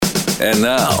And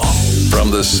now, from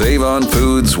the Save On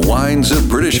Foods Wines of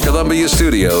British Columbia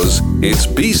studios, it's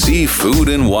BC Food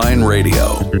and Wine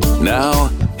Radio. Now,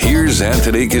 here's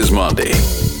Anthony Gismondi.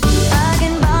 I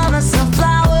can buy myself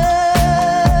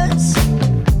flowers,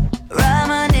 write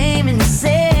my name in the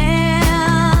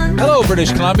sand. Hello,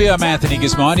 British Columbia. I'm Anthony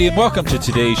Gismondi, and welcome to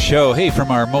today's show. Hey, from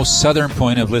our most southern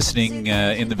point of listening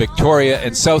in the Victoria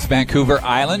and South Vancouver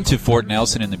Island to Fort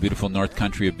Nelson in the beautiful North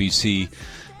Country of BC,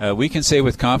 we can say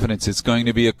with confidence it's going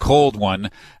to be a cold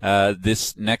one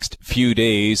this next few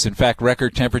days. In fact,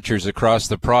 record temperatures across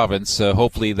the province.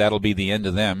 Hopefully that'll be the end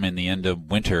of them and the end of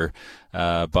winter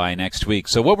by next week.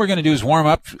 So what we're going to do is warm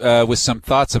up with some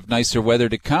thoughts of nicer weather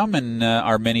to come and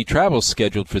our many travels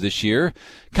scheduled for this year.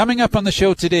 Coming up on the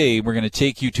show today, we're going to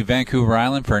take you to Vancouver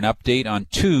Island for an update on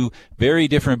two very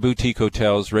different boutique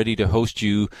hotels ready to host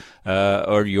you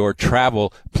or your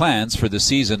travel plans for the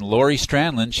season. Lori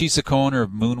Strandland, she's the co-owner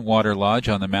of Moonwater Lodge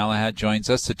on the Malahat, joins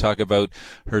us to talk about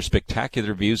her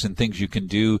spectacular views and things you can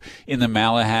do in the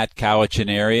Malahat, Cowichan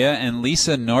area. And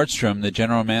Lisa Nordstrom, the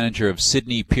general manager of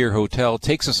Sydney Pier Hotel,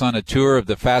 takes us on a tour of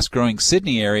the fast-growing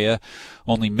Sydney area,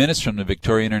 only minutes from the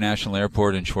Victoria International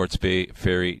Airport and Schwartz Bay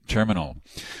Ferry Terminal.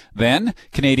 Then,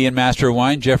 Canadian Master of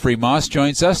Wine Jeffrey Moss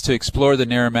joins us to explore the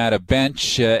Naramata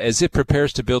Bench as it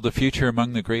prepares to build a future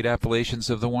among the great appellations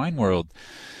of the wine world.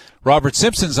 Robert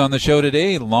Simpson's on the show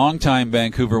today, longtime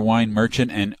Vancouver wine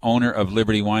merchant and owner of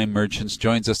Liberty Wine Merchants,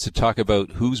 joins us to talk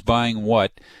about who's buying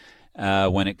what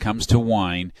when it comes to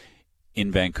wine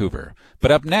in Vancouver.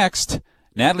 But up next,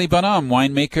 Natalie Bonhomme,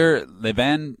 winemaker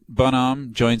Levan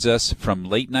Bonhomme, joins us from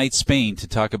Late Night Spain to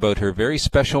talk about her very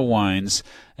special wines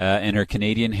and her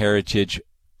Canadian heritage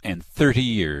and 30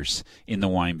 years in the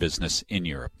wine business in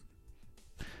Europe.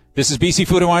 This is BC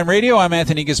Food and Wine Radio. I'm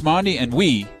Anthony Gismondi, and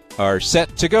we are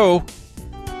set to go.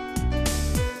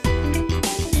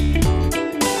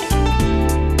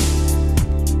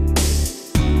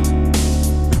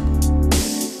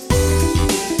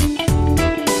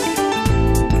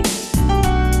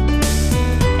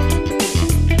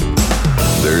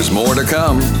 There's more to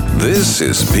come. This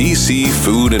is BC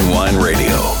Food and Wine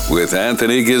Radio with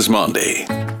Anthony Gismondi.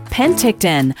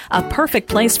 Penticton, a perfect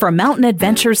place for mountain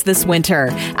adventures this winter.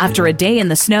 After a day in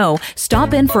the snow,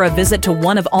 stop in for a visit to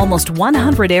one of almost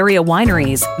 100 area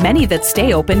wineries, many that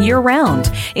stay open year-round.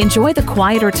 Enjoy the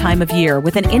quieter time of year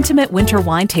with an intimate winter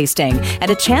wine tasting and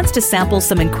a chance to sample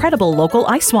some incredible local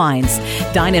ice wines.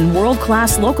 Dine in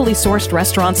world-class locally sourced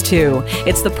restaurants too.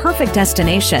 It's the perfect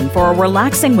destination for a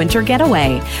relaxing winter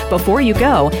getaway. Before you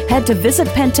go, head to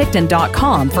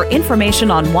visitpenticton.com for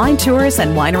information on wine tours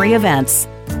and winery events.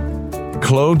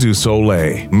 Clos du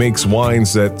Soleil makes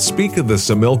wines that speak of the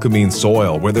Similkameen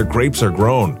soil where their grapes are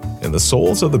grown and the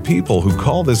souls of the people who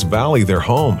call this valley their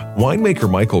home. Winemaker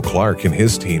Michael Clark and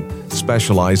his team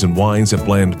specialize in wines that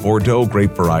blend Bordeaux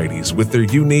grape varieties with their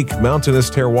unique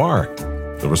mountainous terroir.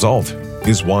 The result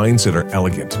is wines that are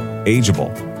elegant,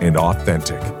 ageable, and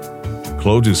authentic.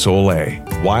 Clos du Soleil,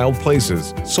 wild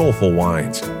places, soulful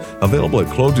wines. Available at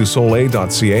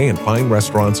closdusoleil.ca and fine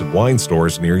restaurants and wine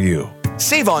stores near you.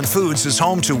 Save On Foods is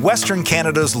home to Western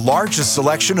Canada's largest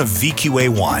selection of VQA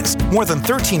wines, more than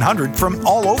 1,300 from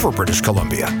all over British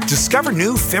Columbia. Discover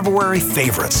new February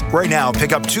favorites. Right now,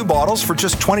 pick up 2 bottles for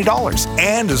just $20.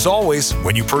 And as always,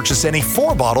 when you purchase any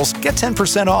 4 bottles, get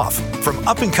 10% off. From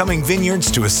up-and-coming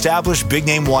vineyards to established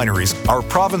big-name wineries, our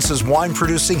province's wine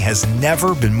producing has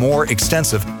never been more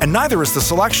extensive, and neither is the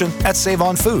selection at Save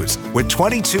On Foods, with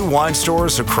 22 wine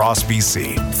stores across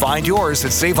BC. Find yours at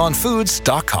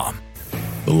saveonfoods.com.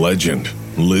 The legend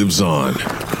lives on.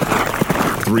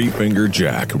 Three Finger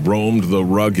Jack roamed the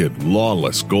rugged,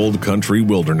 lawless Gold Country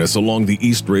wilderness along the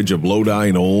East Ridge of Lodi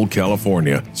in old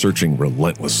California, searching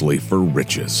relentlessly for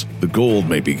riches. The gold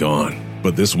may be gone,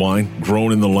 but this wine,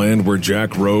 grown in the land where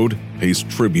Jack rode, pays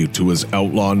tribute to his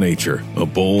outlaw nature. A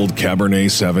bold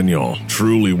Cabernet Sauvignon,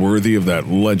 truly worthy of that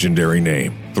legendary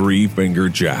name. Three Finger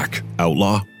Jack,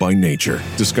 outlaw by nature.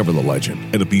 Discover the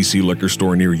legend at a BC liquor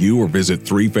store near you or visit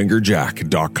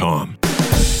threefingerjack.com.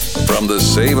 From the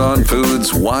Save On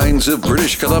Foods Wines of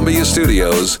British Columbia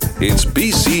studios, it's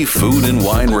BC Food and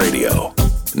Wine Radio.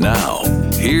 Now,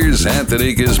 here's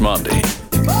Anthony Gismondi.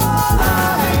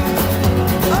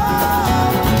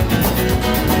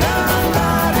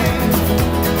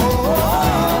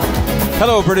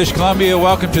 Hello, British Columbia.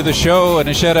 Welcome to the show, and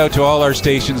a shout out to all our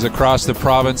stations across the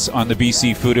province on the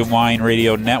BC Food and Wine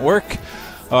Radio Network.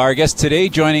 Our guest today,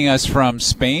 joining us from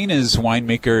Spain, is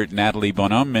winemaker Natalie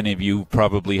Bonhomme. Many of you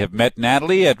probably have met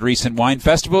Natalie at recent wine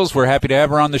festivals. We're happy to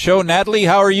have her on the show. Natalie,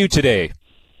 how are you today?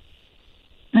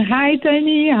 Hi,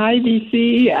 Tony. Hi,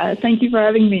 BC. Thank you for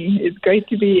having me. It's great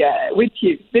to be with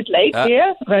you. A bit late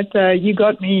here, but you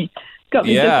got me just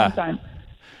on time.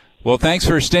 Well, thanks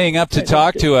for staying up to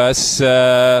talk to us.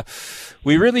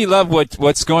 We really love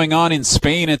what's going on in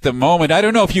Spain at the moment. I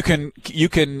don't know if you can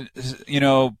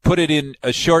put it in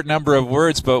a short number of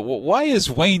words, but why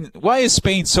is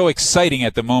Spain so exciting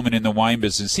at the moment in the wine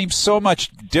business? It seems so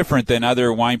much different than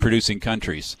other wine producing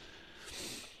countries.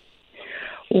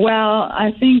 Well,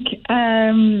 I think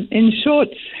in short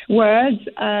words,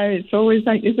 it's always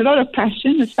like there's a lot of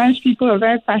passion. The Spanish people are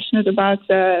very passionate about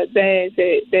their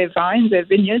vines, their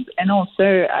vineyards, and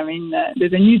also,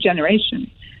 there's a new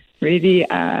generation really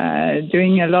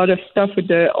doing a lot of stuff with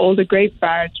the older grape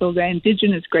varietal, the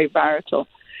indigenous grape varietal,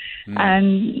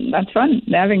 and that's fun.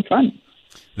 They're having fun.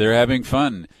 They're having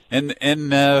fun. And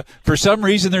for some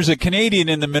reason, there's a Canadian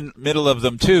in the middle of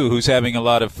them, too, who's having a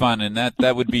lot of fun, and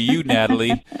that would be you,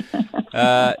 Natalie.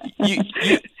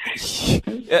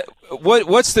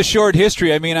 What's the short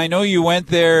history? I mean, I know you went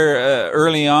there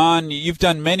early on. You've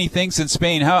done many things in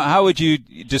Spain. How would you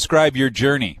describe your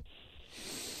journey?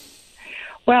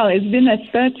 Well, it's been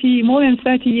more than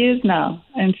 30 years now,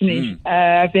 Anthony.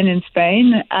 I've been in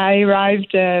Spain. I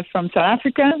arrived from South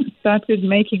Africa, started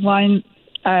making wine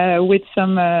with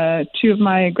two of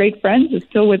my great friends. I'm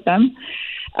still with them.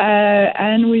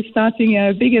 And we're starting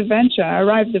a big adventure. I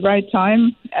arrived at the right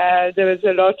time. There was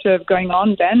a lot of going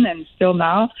on then and still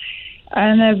now.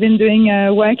 And I've been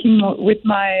working with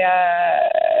my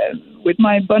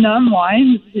Bonhomme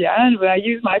wines, and I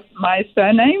use my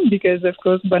surname because, of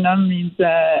course, Bonhomme means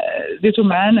little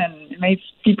man and it makes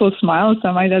people smile, so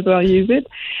I might as well use it.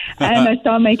 And I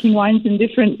started making wines in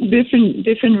different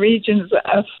regions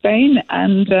of Spain,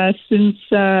 and since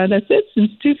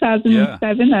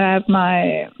 2007, I have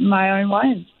my own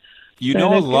wines. You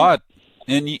know a lot.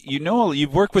 And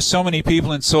you've worked with so many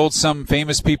people and sold some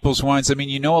famous people's wines. I mean,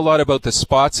 you know a lot about the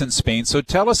spots in Spain. So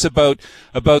tell us about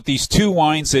these two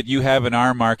wines that you have in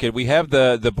our market. We have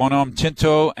the Bonhomme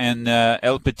Tinto and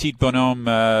El Petit Bonhomme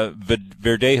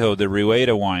Verdejo, the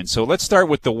Rueda wine. So let's start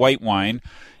with the white wine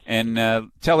and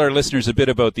tell our listeners a bit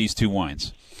about these two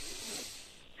wines.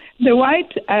 The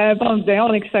white, they're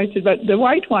all excited, but the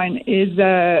white wine is,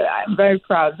 I'm very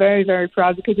proud, very, very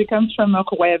proud, because it comes from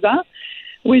Rueda,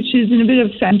 which is in a bit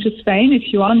of central Spain,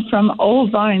 if you want, from old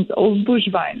vines, old bush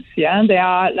vines. Yeah, they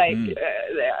are they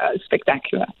are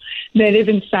spectacular. They live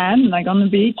in sand, like on the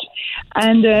beach,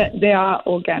 and they are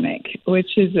organic,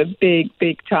 which is a big,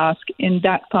 big task in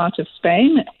that part of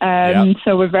Spain.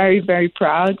 So we're very, very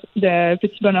proud. The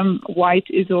Petit Bonhomme white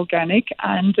is organic,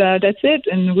 and that's it.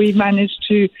 And we managed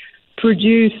to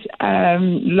produce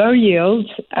low yields,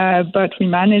 but we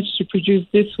managed to produce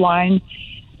this wine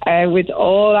with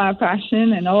all our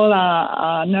passion and all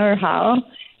our know-how,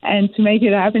 and to make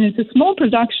it happen. It's a small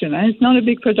production, and it's not a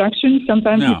big production.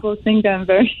 Sometimes people think that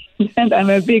I'm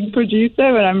a big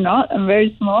producer, but I'm not. I'm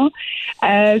very small,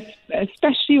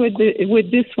 especially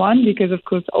with this one, because of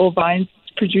course all vines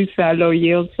produce low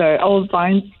yields. So all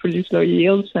vines produce low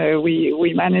yields. So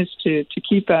we managed to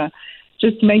keep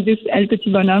just make this El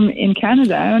Petit Bonhomme in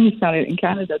Canada. I only started in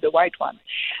Canada, the white one.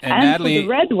 And Natalie, for the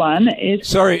red one is...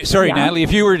 Sorry, Natalie,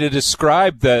 if you were to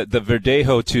describe the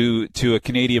Verdejo to a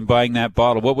Canadian buying that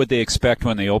bottle, what would they expect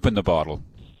when they open the bottle?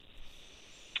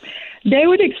 They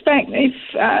would expect, if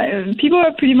people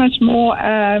are pretty much more,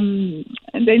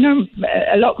 they know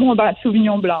a lot more about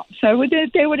Sauvignon Blanc. So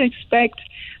they would expect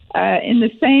in the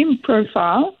same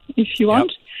profile, if you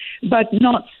want, but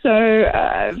not so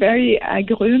very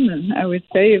agrume, I would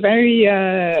say, very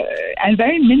and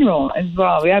very mineral as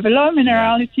well. We have a lot of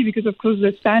minerality because, of course,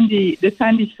 the sandy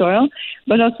soil,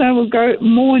 but also I will go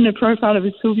more in the profile of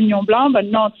a Sauvignon Blanc, but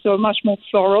not so much more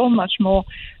floral, much more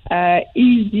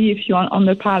easy, if you want, on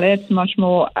the palate, much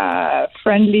more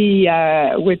friendly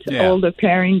with all the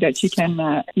pairing that you can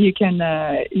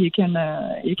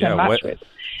match with,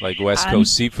 like West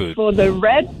Coast seafood. For the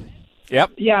red.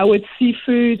 Yeah, with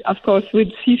seafood, of course,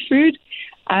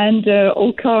 and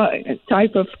all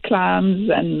type of clams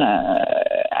and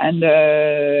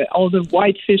all the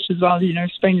white fish as well. You know,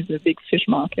 Spain is a big fish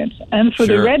market. And for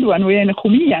the red one, we're in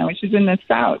Jumilla, which is in the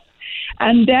south.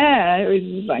 And there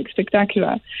is like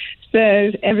spectacular.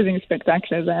 So everything's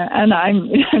spectacular there. And I'm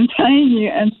telling you,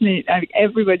 Anthony,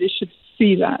 everybody should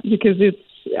see that, because it's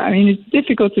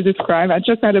difficult to describe. I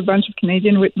just had a bunch of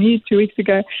Canadians with me 2 weeks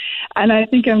ago, and I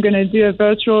think I'm going to do a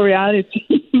virtual reality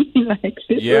like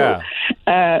this.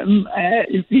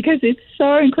 Because it's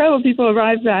so incredible. People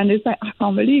arrive there and it's like, I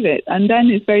can't believe it. And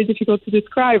then it's very difficult to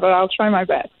describe, but I'll try my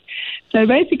best. So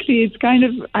basically, it's kind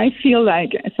of, I feel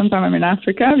like sometimes I'm in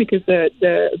Africa because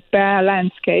the bare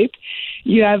landscape,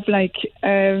 you have like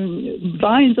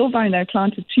vines, all vines are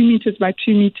planted 2 meters by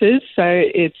 2 meters. So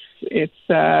it's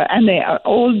and they are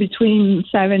all between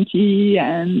 70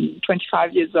 and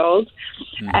 25 years old.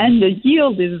 And the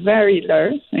yield is very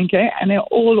low, okay, and they're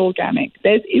all organic.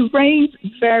 It rains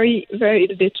very, very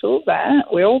little there.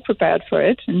 We're all prepared for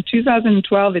it. In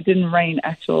 2012, it didn't rain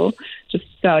at all. Just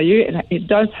to tell you, it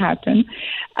does happen.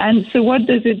 And so what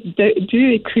does it do?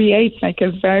 It creates like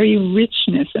a very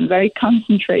richness and very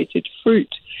concentrated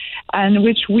fruit, and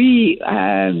which we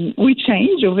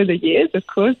change over the years, of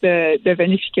course, the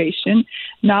vinification.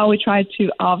 Now we try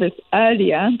to harvest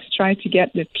earlier to try to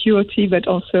get the purity, but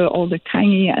also all the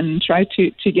tangy, and try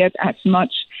to get as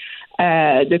much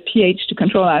the pH, to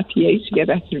control our pH, to get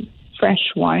as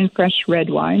fresh wine, fresh red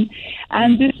wine.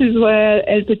 And this is where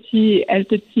El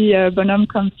Petit Bonhomme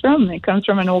comes from. It comes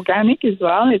from an organic as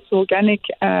well. It's organic.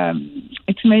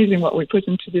 It's amazing what we put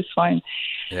into this wine.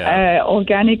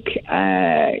 Organic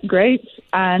grapes,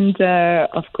 and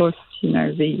of course,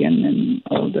 vegan and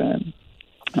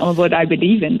all what I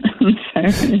believe in.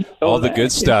 So all the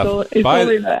good stuff. It's all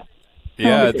in there.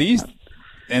 Yeah,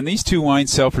 these two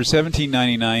wines sell for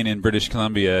 $17.99 in British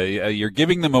Columbia. You're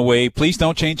giving them away. Please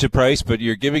don't change the price, but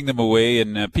you're giving them away,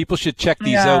 and people should check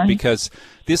these out, because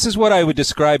this is what I would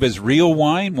describe as real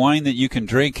wine that you can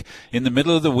drink in the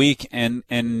middle of the week. And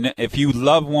if you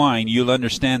love wine, you'll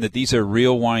understand that these are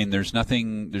real wine. There's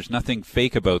nothing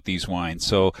fake about these wines.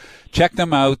 So check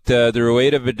them out. The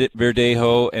Rueda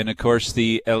Verdejo, and of course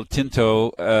the El Tinto,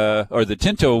 or the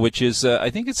Tinto, which is I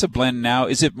think it's a blend now.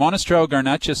 Is it Monastrell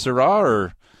Garnacha Syrah,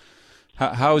 or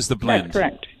how is the blend? That's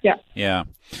correct. Yeah. Yeah.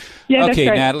 Yeah, okay, that's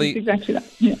right. Natalie. That's exactly that.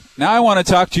 Yeah. Now I want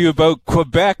to talk to you about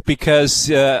Quebec,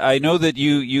 because I know that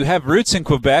you have roots in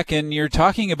Quebec, and you're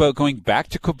talking about going back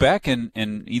to Quebec and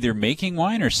either making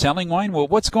wine or selling wine. Well,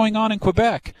 what's going on in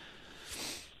Quebec?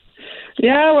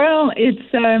 Yeah, well, it's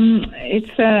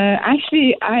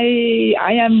actually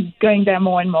I am going there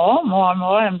more and more.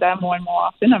 I'm there more and more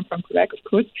often. I'm from Quebec, of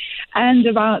course. And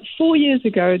about 4 years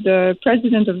ago, the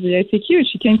president of the ACQ,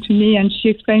 she came to me and she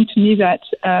explained to me that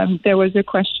there was a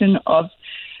question of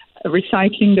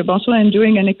recycling the bottle and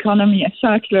doing an economy, a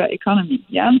circular economy.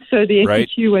 Yeah. So the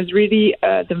ACQ was really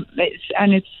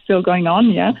and it's still going on.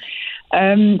 Yeah.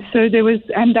 So there was,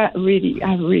 and that really,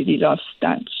 I really loved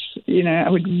that. I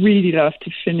would really love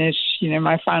to finish,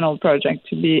 my final project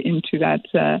to be into that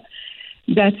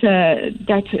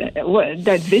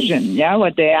vision, yeah,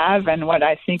 what they have and what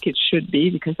I think it should be,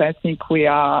 because I think we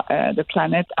are the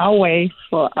planet. Our way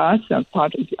for us,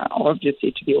 part of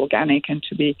obviously to be organic and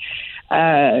to be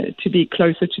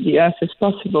closer to the earth as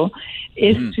possible,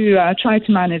 is to try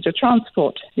to manage the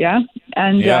transport, yeah,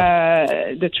 and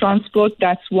the transport.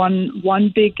 That's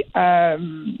one big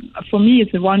for me.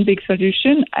 It's one big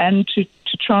solution, and to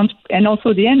and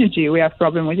also the energy. We have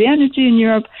problem with the energy in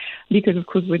Europe because, of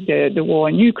course, with the war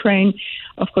in Ukraine,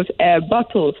 of course,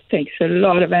 bottles takes a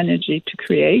lot of energy to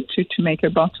create, to make a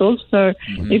bottle. So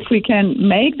if we can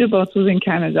make the bottles in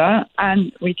Canada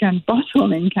and we can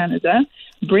bottle in Canada,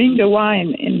 bring the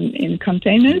wine in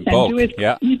containers and do it.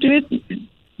 Yeah.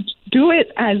 Do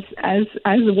it as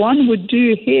one would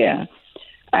do here.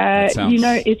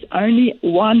 It's only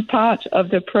one part of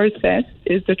the process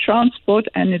is the transport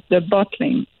and it's the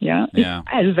bottling. Yeah.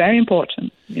 It's very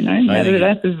important.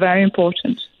 Nevertheless, it's very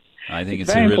important. I think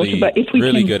it's a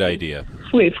really good idea.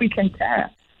 If we can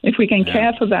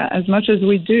care for that as much as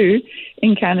we do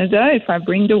in Canada, if I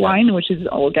bring the wine, which is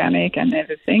organic and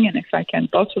everything, and if I can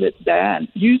bottle it there and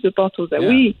use the bottles that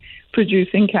we produce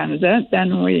in Canada,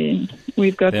 then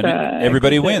we've got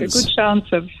everybody wins.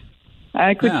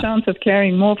 A good chance of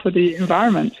caring more for the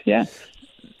environment. Yeah.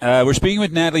 We're speaking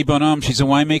with Natalie Bonhomme. She's a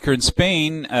winemaker in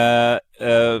Spain,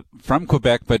 from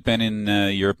Quebec, but been in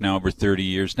Europe now over 30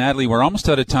 years. Natalie, we're almost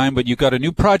out of time, but you've got a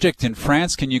new project in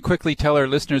France. Can you quickly tell our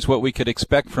listeners what we could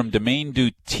expect from Domaine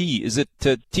du T? Is it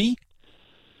T?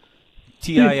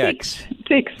 T-I-X.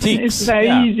 Tix. It's very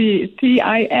easy.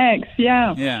 T-I-X,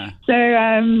 yeah. So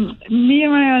me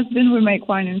and my husband, we make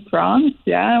wine in France,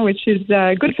 which is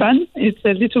good fun. It's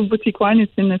a little boutique wine.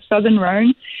 It's in the Southern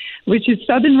Rhone, which is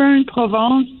Southern Rhone,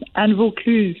 Provence, and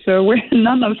Vaucluse. So we're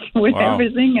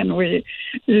everything, and which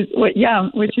is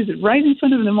right in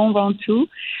front of the Mont Ventoux.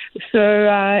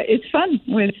 So it's fun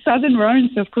with Southern Rhone.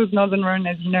 So, of course, Northern Rhone,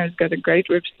 as you know, has got a great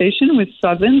reputation with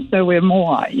Southern. So we're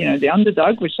more, the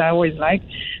underdog, which I always like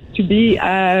to be.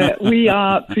 We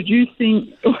are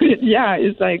producing,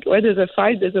 it's like where there's a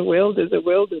fight, there's a will, there's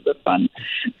a fun.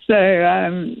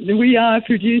 So we are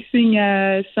producing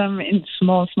some in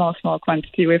small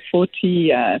quantity. We're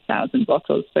 40,000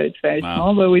 bottles, so it's very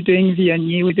small. But we're doing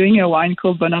Viognier. We're doing a wine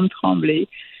called Bonhomme Tremblay,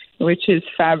 which is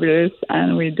fabulous,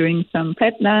 and we're doing some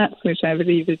pet nuts, which I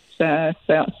believe is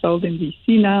sold in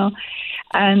BC now,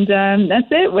 and that's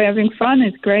it. We're having fun.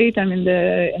 It's great. I'm in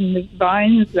the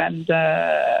vines, and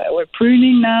we're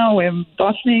pruning now. We're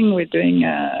bottling. We're doing.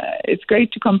 It's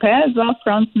great to compare as well,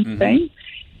 France and Spain,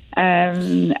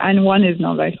 and one is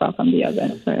not very far from the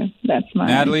other. So that's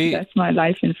my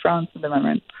life in France at the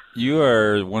moment. You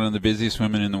are one of the busiest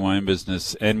women in the wine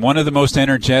business and one of the most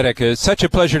energetic. It's such a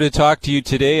pleasure to talk to you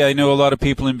today. I know a lot of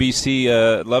people in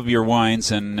BC love your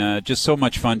wines, and just so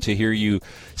much fun to hear you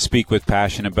speak with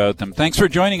passion about them. Thanks for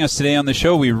joining us today on the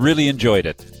show. We really enjoyed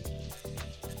it.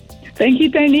 Thank you,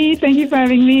 Tony. Thank you for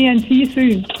having me, and see you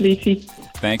soon, Lucy.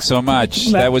 Thanks so much.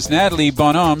 That was Natalie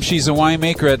Bonhomme. She's a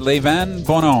winemaker at Les Vins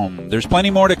Bonhomme. There's plenty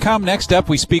more to come. Next up,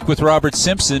 we speak with Robert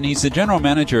Simpson. He's the general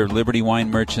manager of Liberty Wine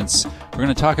Merchants. We're going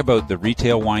to talk about the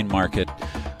retail wine market.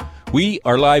 We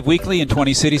are live weekly in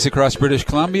 20 cities across British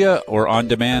Columbia or on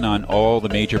demand on all the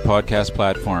major podcast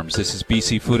platforms. This is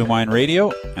BC Food and Wine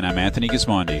Radio, and I'm Anthony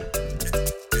Gismondi.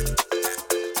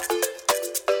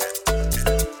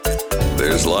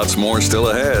 There's lots more still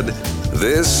ahead.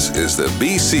 This is the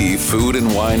BC Food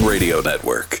and Wine Radio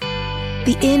Network.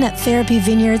 The Inn at Therapy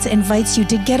Vineyards invites you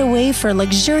to get away for a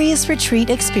luxurious retreat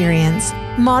experience.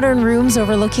 Modern rooms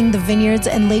overlooking the vineyards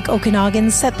and Lake Okanagan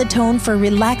set the tone for a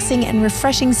relaxing and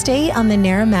refreshing stay on the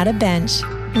Naramata Bench.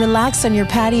 Relax on your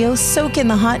patio, soak in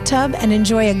the hot tub, and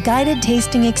enjoy a guided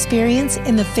tasting experience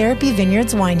in the Therapy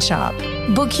Vineyards wine shop.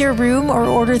 Book your room or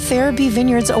order Therapy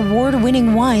Vineyards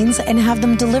award-winning wines and have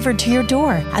them delivered to your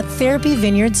door at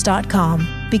therapyvineyards.com,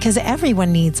 because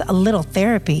everyone needs a little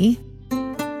therapy.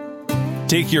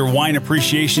 Take your wine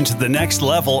appreciation to the next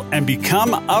level and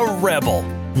become a rebel.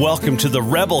 Welcome to the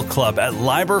Rebel Club at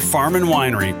Liber Farm and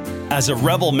Winery. As a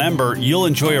Rebel member, you'll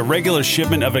enjoy a regular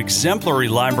shipment of exemplary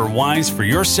Liber wines for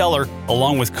your cellar,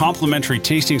 along with complimentary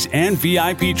tastings and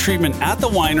VIP treatment at the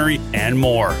winery and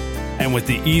more. And with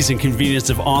the ease and convenience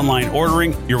of online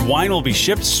ordering, your wine will be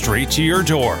shipped straight to your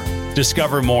door.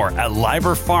 Discover more at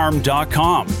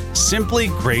liberfarm.com. Simply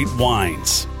great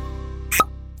wines.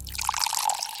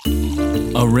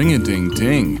 A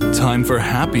ring-a-ding-ding. Time for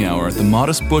happy hour at the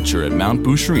Modest Butcher at Mount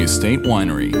Boucherie Estate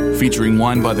Winery. Featuring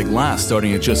wine by the glass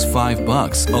starting at just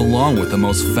 $5, along with the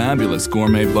most fabulous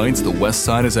gourmet bites the West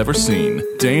Side has ever seen.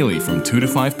 Daily from 2 to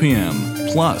 5 p.m.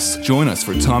 Plus, join us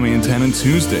for Tommy and Tannen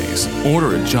Tuesdays.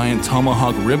 Order a giant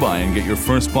tomahawk ribeye and get your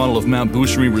first bottle of Mount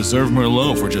Boucherie Reserve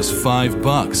Merlot for just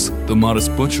 $5. The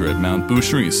Modest Butcher at Mount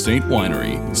Boucherie Estate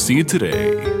Winery. See you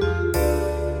today.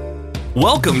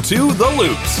 Welcome to The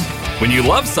Loops. When you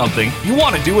love something, you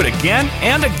want to do it again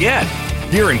and again.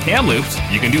 Here in Kamloops,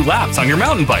 you can do laps on your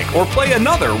mountain bike or play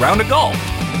another round of golf.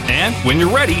 And when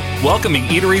you're ready, welcoming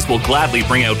eateries will gladly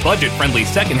bring out budget-friendly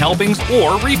second helpings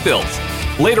or refills.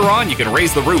 Later on, you can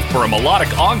raise the roof for a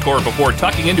melodic encore before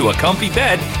tucking into a comfy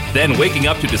bed, then waking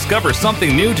up to discover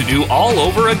something new to do all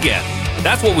over again.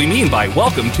 That's what we mean by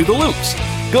welcome to The Loops.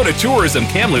 Go to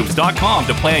tourismkamloops.com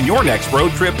to plan your next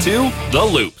road trip to The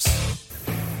Loops.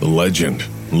 The legend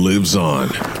lives on.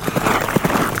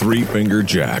 Three Finger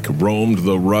Jack roamed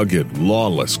the rugged,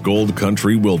 lawless Gold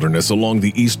Country wilderness along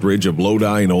the east ridge of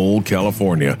Lodi in old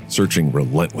California, searching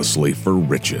relentlessly for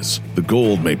riches. The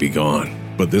gold may be gone,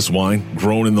 but this wine,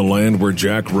 grown in the land where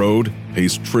Jack rode,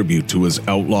 pays tribute to his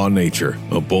outlaw nature.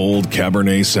 A bold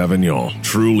Cabernet Sauvignon,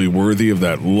 truly worthy of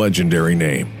that legendary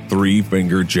name. Three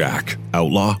Finger Jack,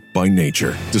 outlaw by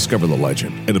nature. Discover the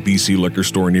legend at a BC liquor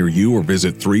store near you or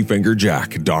visit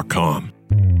threefingerjack.com.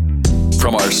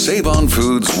 From our Save On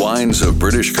Foods Wines of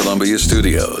British Columbia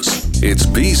studios, it's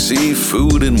BC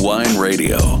Food and Wine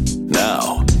Radio.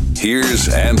 Now, here's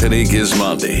Anthony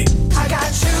Gismondi. I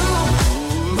got you,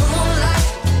 moonlight,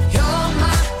 you're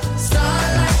my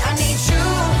starlight, I need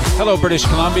you. Hello, British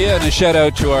Columbia, and a shout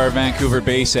out to our Vancouver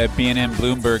base at B&M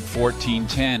Bloomberg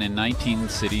 1410 in 19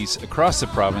 cities across the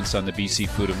province on the BC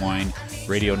Food and Wine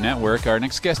Radio Network. Our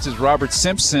next guest is Robert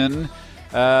Simpson.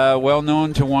 Well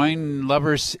known to wine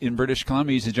lovers in British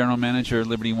Columbia. He's the general manager of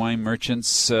Liberty Wine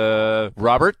Merchants.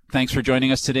 Robert, thanks for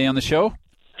joining us today on the show.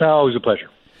 Always a pleasure.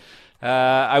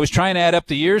 I was trying to add up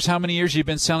the years. How many years have you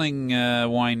been selling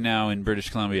wine now in British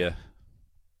Columbia?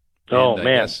 Oh, And I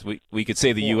man. guess we could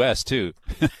say the U.S. too.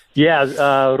 Yeah,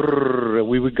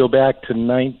 we would go back to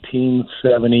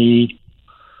 1972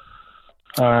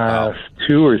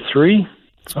 or 3,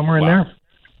 somewhere in there.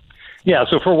 Yeah,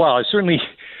 so for a while, I've certainly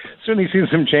seen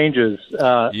some changes.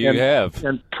 You have.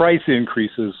 And price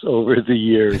increases over the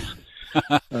years,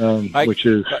 which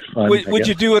is fun. Would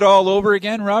you do it all over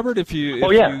again, Robert? If you?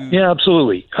 Yeah,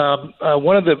 absolutely.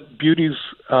 One of the beauties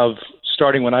of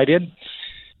starting when I did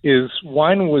is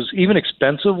even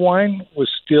expensive wine was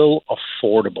still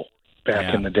affordable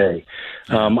back in the day.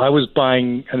 I was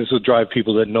buying, and this will drive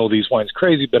people that know these wines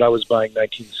crazy, but I was buying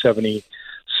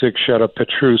 1976 Chateau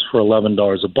Petrus for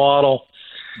 $11 a bottle.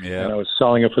 Yeah. And I was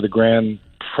selling it for the grand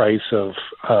price of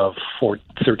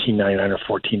 $13.99 or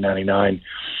 $14.99.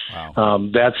 Wow.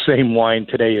 That same wine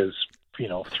today is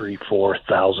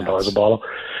 $3,000-$4,000 a bottle.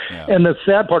 Yeah. And the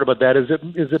sad part about that is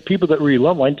that people that really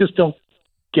love wine just don't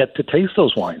get to taste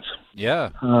those wines. Yeah.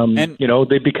 And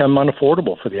they become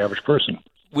unaffordable for the average person.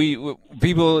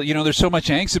 People, there's so much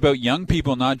angst about young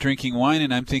people not drinking wine,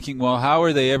 and I'm thinking, well, how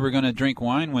are they ever going to drink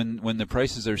wine when the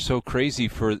prices are so crazy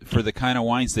for the kind of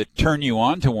wines that turn you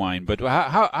on to wine? But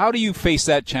how do you face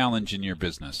that challenge in your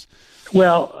business?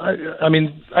 Well,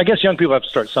 I guess young people have to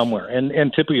start somewhere,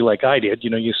 and typically, like I did,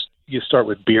 you start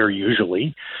with beer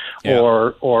usually,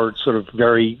 or sort of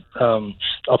very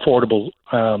affordable.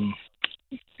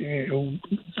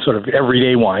 Sort of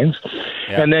everyday wines,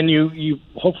 and then you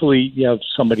hopefully you have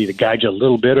somebody to guide you a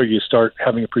little bit, or you start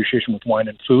having appreciation with wine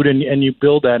and food, and you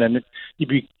build that, and you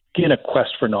begin a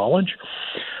quest for knowledge.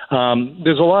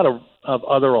 There's a lot of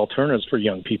other alternatives for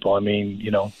young people.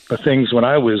 The things when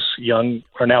I was young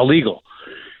are now legal,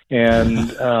 and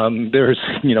there's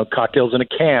cocktails in a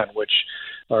can, which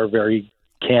are very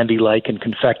candy-like and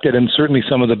confected, and certainly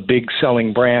some of the big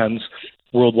selling brands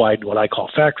worldwide, what I call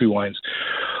factory wines,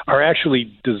 are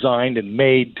actually designed and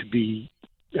made to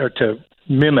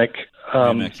mimic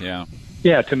soda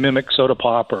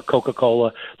pop or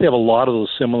Coca-Cola. They have a lot of those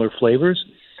similar flavors.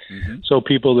 Mm-hmm. So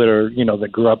people that are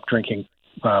that grew up drinking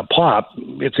pop,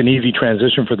 it's an easy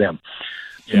transition for them.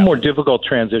 It's a more difficult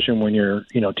transition when you're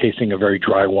tasting a very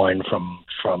dry wine from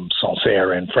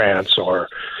Sancerre in France, or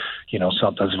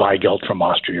something Zweigelt from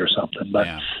Austria or something. But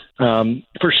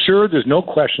for sure, there's no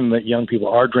question that young people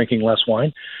are drinking less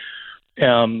wine.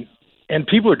 And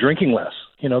people are drinking less.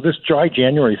 This dry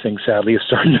January thing, sadly, is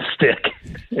starting to stick.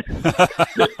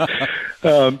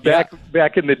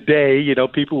 Back in the day,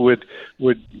 people would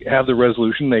have the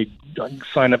resolution. They'd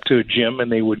sign up to a gym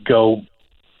and they would go,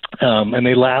 and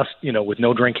they last, with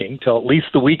no drinking till at least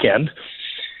the weekend.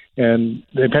 And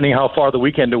depending how far the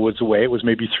weekend was away, it was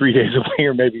maybe 3 days away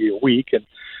or maybe a week. And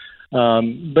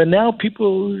but now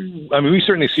people, we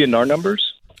certainly see it in our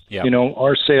numbers. Yeah.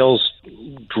 Our sales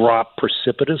drop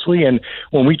precipitously. And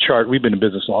when we chart, we've been in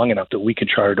business long enough that we can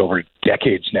chart it over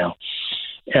decades now.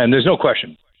 And there's no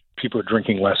question people are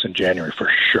drinking less in January for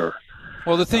sure.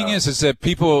 Well, the thing is that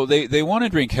people, they want to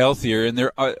drink healthier,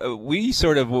 and we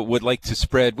sort of would like to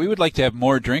spread. We would like to have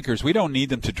more drinkers. We don't need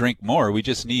them to drink more. We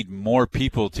just need more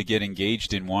people to get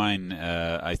engaged in wine.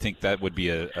 I think that would be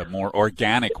a more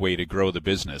organic way to grow the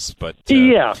business. But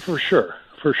yeah, for sure.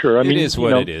 It is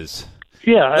what it is.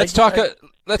 Yeah. Let's talk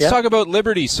about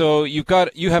Liberty. So you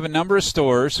have a number of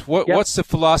stores. What's the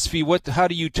philosophy? How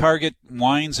do you target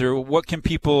wines, or what can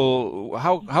people?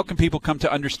 How can people come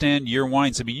to understand your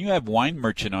wines? You have Wine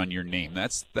Merchant on your name.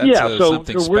 That's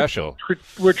something special.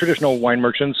 We're traditional wine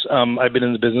merchants. I've been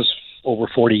in the business over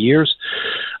 40 years.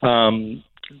 I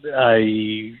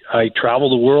travel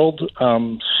the world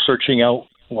searching out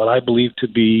what I believe to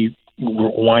be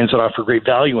wines that offer great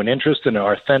value and interest and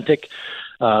are authentic.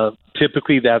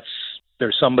 Typically,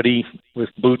 there's somebody with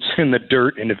boots in the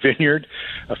dirt in a vineyard,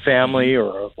 a family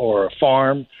or a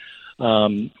farm.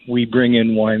 We bring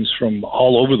in wines from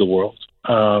all over the world.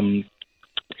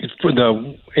 For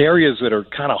the areas that are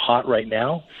kind of hot right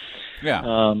now,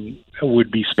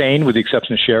 would be Spain, with the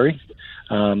exception of sherry.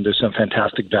 There's some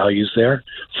fantastic values there.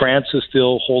 France is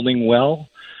still holding well.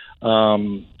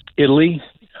 Italy,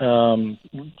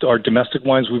 our domestic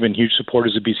wines, we've been huge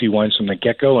supporters of BC Wines from the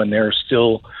get-go, and they're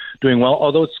still doing well,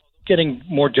 although it's getting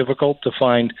more difficult to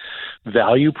find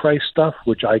value price stuff,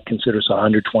 which I consider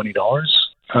under $20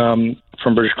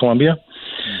 from British Columbia.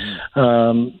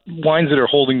 Mm-hmm. Wines that are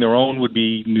holding their own would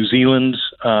be New Zealand.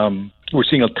 We're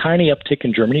seeing a tiny uptick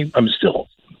in Germany. I'm still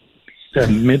a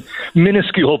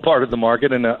minuscule part of the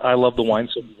market, and I love the wine,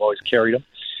 so we've always carried them.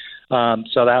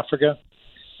 South Africa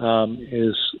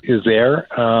is there.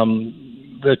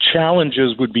 The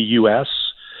challenges would be U.S.,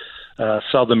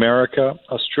 South America,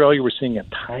 Australia. We're seeing a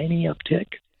tiny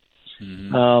uptick.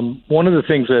 Mm-hmm. One of the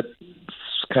things that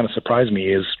kind of surprised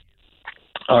me is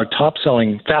our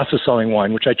fastest selling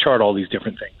wine, which I chart all these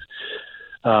different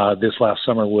things, this last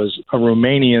summer was a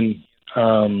Romanian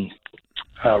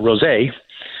rosé,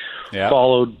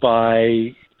 followed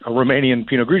by a Romanian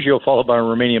Pinot Grigio, followed by a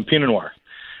Romanian Pinot Noir.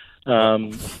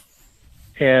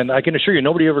 And I can assure you,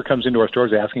 nobody ever comes into our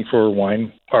stores asking for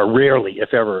wine, or rarely,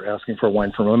 if ever, asking for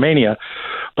wine from Romania.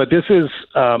 But this is,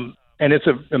 and it's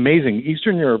amazing.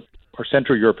 Eastern Europe or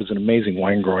Central Europe is an amazing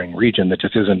wine growing region that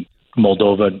just isn't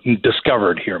Moldova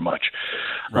discovered here much.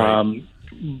 Right.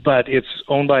 But it's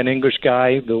owned by an English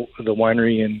guy, the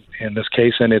winery in this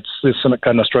case, and it's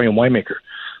an Australian winemaker.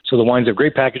 So the wines have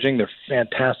great packaging. They're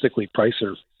fantastically priced.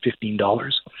 They're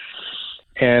 $15.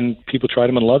 And people tried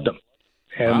them and loved them.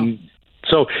 And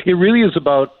so it really is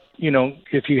about,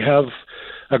 if you have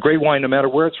a great wine, no matter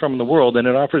where it's from in the world, and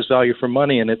it offers value for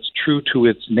money, and it's true to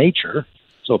its nature,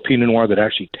 so Pinot Noir that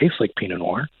actually tastes like Pinot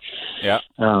Noir,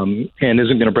 and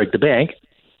isn't going to break the bank,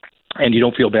 and you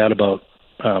don't feel bad about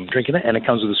drinking it, and it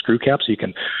comes with a screw cap, so you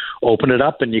can open it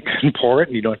up and you can pour it,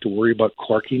 and you don't have to worry about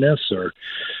corkiness or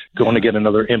going to get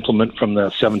another implement from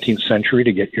the 17th century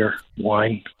to get your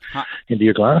wine into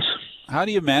your glass. How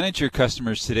do you manage your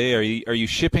customers today? Are you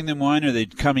shipping them wine? Are they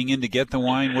coming in to get the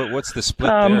wine? What's the split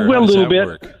there? Well, a little bit.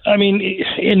 Work? I mean,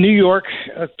 in New York,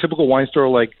 a typical wine store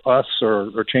like us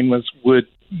or chain ones would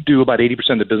do about 80%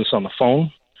 of the business on the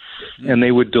phone. And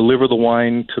they would deliver the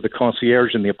wine to the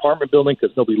concierge in the apartment building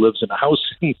because nobody lives in a house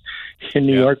in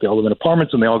New York. They all live in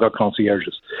apartments, and they all got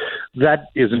concierges. That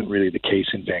isn't really the case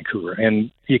in Vancouver. And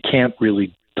you can't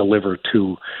really deliver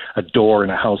to a door in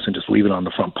a house and just leave it on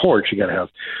the front porch. You got to have,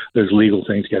 there's legal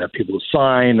things. You got to have people to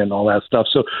sign and all that stuff.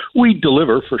 So we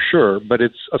deliver for sure, but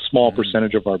it's a small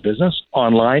percentage of our business.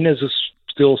 Online is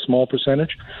still a small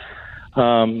percentage.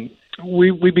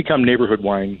 We become neighborhood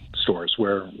wine stores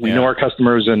where we know our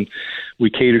customers and we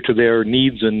cater to their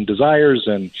needs and desires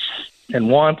and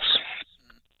wants.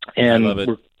 And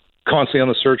we're constantly on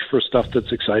the search for stuff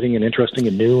that's exciting and interesting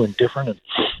and new and different.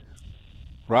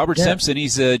 Robert Simpson,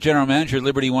 he's a general manager at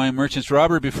Liberty Wine Merchants.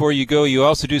 Robert, before you go, you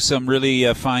also do some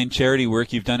really fine charity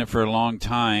work. You've done it for a long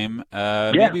time.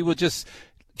 Maybe we'll just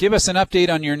give us an update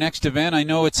on your next event. I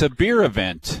know it's a beer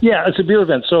event. Yeah, it's a beer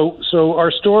event. So our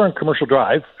store on Commercial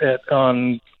Drive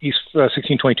on East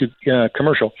 1622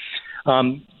 Commercial,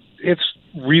 it's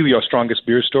really our strongest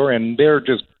beer store, and they're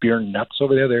just beer nuts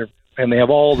over there. And they have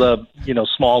all the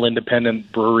small independent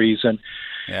breweries, and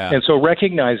so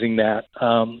recognizing that.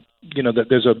 That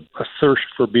there's a thirst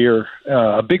for beer,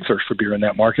 a big thirst for beer in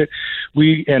that market.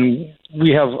 We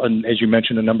have, as you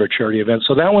mentioned, a number of charity events.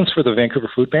 So that one's for the Vancouver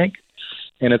Food Bank,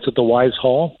 and it's at the Wise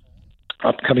Hall,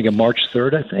 upcoming on March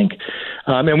 3rd, I think.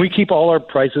 And we keep all our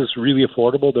prices really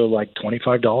affordable. They're like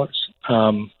 $25.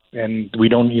 And you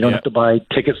don't have to buy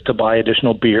tickets to buy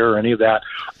additional beer or any of that.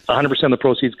 100% of the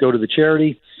proceeds go to the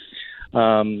charity.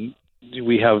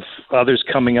 We have others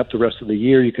coming up the rest of the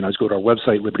year. You can always go to our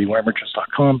website,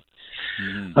 libertywinemerchants.com.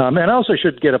 And I also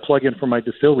should get a plug-in for my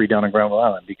distillery down on Granville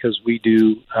Island because we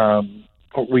do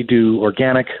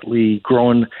organically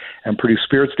grown and produced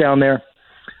spirits down there.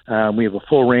 We have a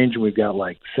full range, and we've got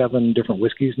like 7 different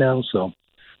whiskeys now. So,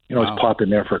 always pop in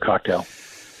there for a cocktail.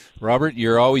 Robert,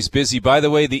 you're always busy. By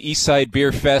the way, the Eastside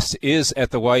Beer Fest is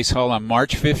at the Weiss Hall on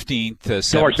March 15th,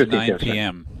 7 to 9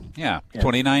 p.m. Yeah,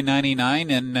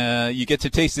 $29.99, and you get to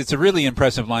taste. It's a really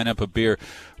impressive lineup of beer.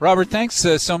 Robert, thanks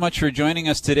so much for joining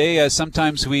us today.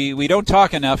 Sometimes we don't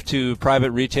talk enough to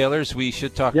private retailers. We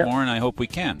should talk more, and I hope we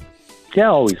can. Yeah,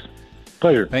 always.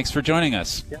 Pleasure. Thanks for joining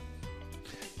us. Yeah.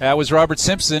 That was Robert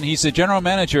Simpson. He's the general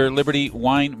manager at Liberty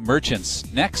Wine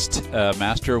Merchants. Next,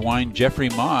 Master of Wine Jeffrey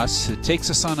Moss takes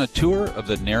us on a tour of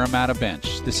the Naramata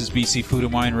Bench. This is BC Food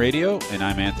and Wine Radio, and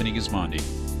I'm Anthony Gismondi.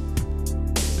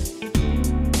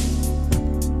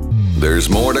 There's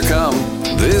more to come.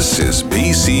 This is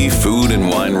BC Food and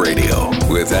Wine Radio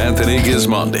with Anthony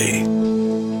Gismondi.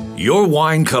 Your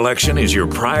wine collection is your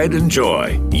pride and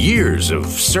joy. Years of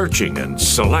searching and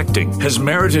selecting has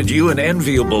merited you an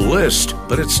enviable list,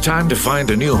 but it's time to find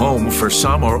a new home for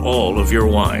some or all of your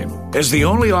wine. As the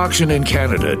only auction in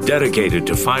Canada dedicated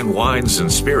to fine wines and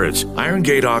spirits, Iron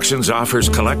Gate Auctions offers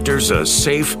collectors a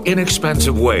safe,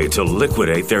 inexpensive way to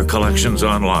liquidate their collections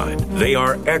online. They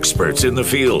are experts in the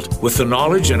field with the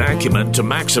knowledge and acumen to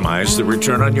maximize the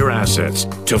return on your assets.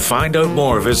 To find out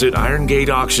more, visit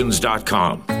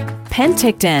IronGateAuctions.com.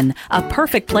 Penticton, a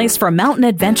perfect place for mountain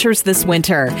adventures this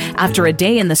winter. After a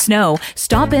day in the snow,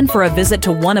 stop in for a visit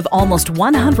to one of almost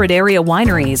 100 area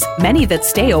wineries, many that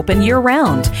stay open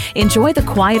year-round. Enjoy the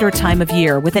quieter time of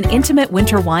year with an intimate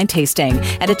winter wine tasting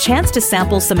and a chance to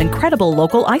sample some incredible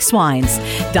local ice wines.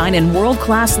 Dine in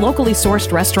world-class locally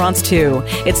sourced restaurants too.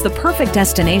 It's the perfect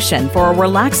destination for a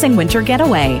relaxing winter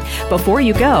getaway. Before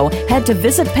you go, head to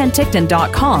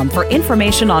visitpenticton.com for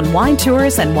information on wine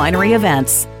tours and winery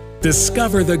events.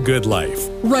 Discover the good life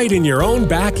right in your own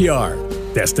backyard.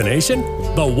 Destination?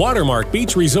 The Watermark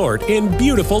Beach Resort in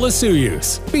beautiful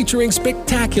Osoyoos, featuring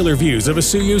spectacular views of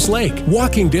Osoyoos Lake,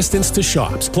 walking distance to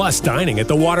shops, plus dining at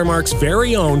the Watermark's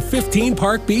very own 15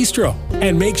 Park Bistro.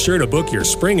 And make sure to book your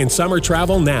spring and summer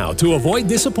travel now to avoid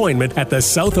disappointment at the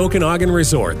South Okanagan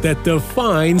Resort that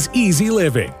defines easy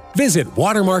living. Visit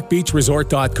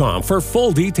watermarkbeachresort.com for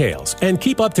full details and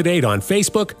keep up to date on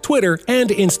Facebook, Twitter, and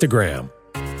Instagram.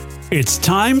 It's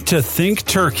time to think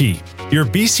turkey. Your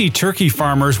BC turkey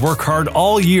farmers work hard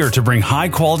all year to bring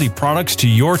high-quality products to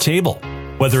your table.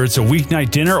 Whether it's a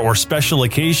weeknight dinner or special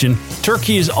occasion,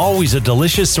 turkey is always a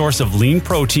delicious source of lean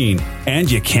protein, and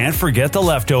you can't forget the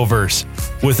leftovers.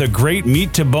 With a great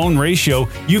meat-to-bone ratio,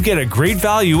 you get a great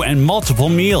value and multiple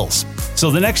meals.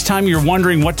 So the next time you're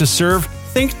wondering what to serve,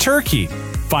 think turkey.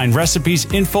 Find recipes,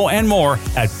 info, and more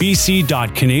at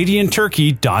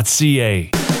bc.canadianturkey.ca.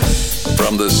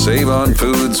 From the Save On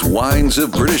Foods Wines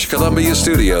of British Columbia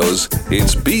studios,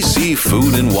 it's BC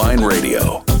Food and Wine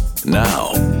Radio.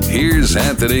 Now, here's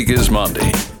Anthony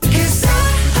Gismondi.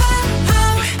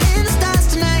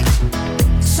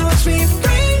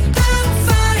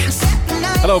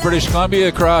 Hello, British Columbia,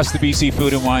 across the BC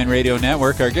Food and Wine Radio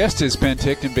Network. Our guest is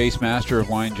Penticton-based Master of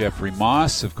Wine Jeffrey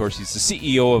Moss. Of course, he's the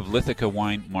CEO of Lithica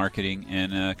Wine Marketing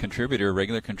and a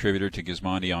regular contributor to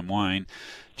Gismondi on Wine.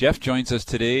 Jeff joins us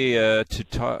today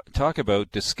to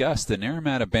discuss the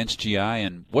Naramata Bench GI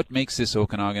and what makes this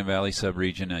Okanagan Valley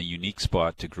subregion a unique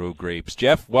spot to grow grapes.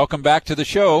 Jeff, welcome back to the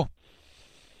show.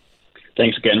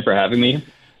 Thanks again for having me.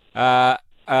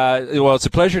 Well, it's a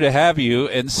pleasure to have you.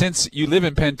 And since you live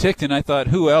in Penticton, I thought,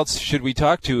 who else should we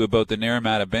talk to about the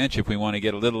Naramata Bench if we want to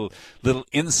get a little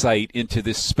insight into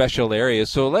this special area?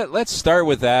 So let's start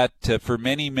with that. For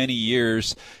many, many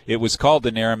years, it was called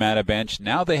the Naramata Bench.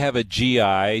 Now they have a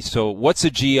GI. So what's a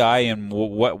GI, and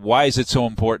why is it so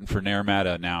important for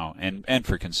Naramata now and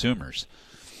for consumers?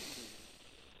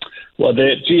 Well,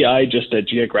 the GI, just a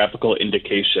geographical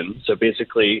indication. So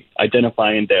basically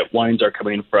identifying that wines are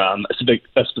coming from a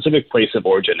specific place of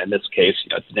origin. In this case,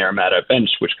 it's the Naramata Bench,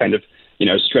 which kind of,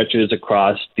 stretches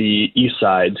across the east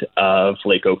side of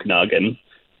Lake Okanagan.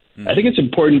 Mm-hmm. I think it's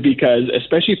important because,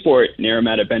 especially for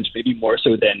Naramata Bench, maybe more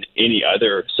so than any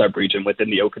other subregion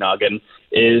within the Okanagan,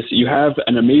 is you have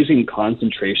an amazing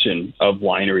concentration of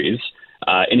wineries.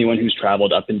 Anyone who's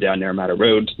traveled up and down Naramata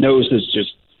Road knows there's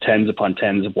just tens upon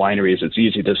tens of wineries. It's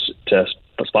easy to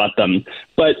spot them.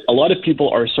 But a lot of people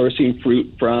are sourcing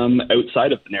fruit from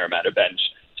outside of the Naramata Bench,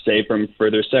 say from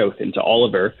further south into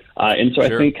Oliver. And so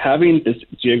sure. I think having this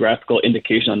geographical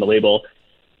indication on the label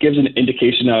gives an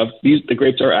indication of the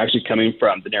grapes are actually coming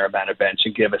from the Naramata Bench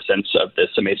and give a sense of this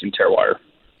amazing terroir.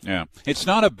 Yeah, it's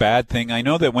not a bad thing. I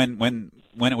know that when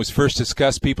it was first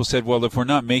discussed, people said, well, if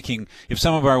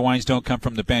some of our wines don't come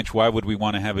from the bench, why would we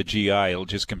want to have a GI? It'll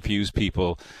just confuse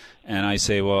people. And I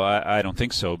say, well, I don't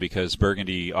think so, because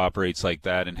Burgundy operates like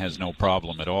that and has no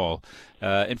problem at all.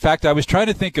 In fact, I was trying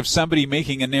to think of somebody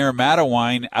making a Naramata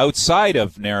wine outside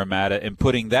of Naramata and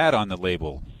putting that on the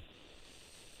label.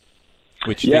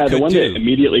 Which the one that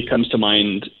immediately comes to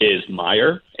mind is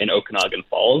Meyer in Okanagan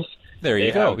Falls. There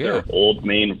you go. They have their Old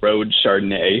Main Road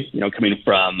Chardonnay, coming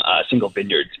from a single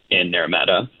vineyard in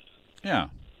Naramata. Yeah.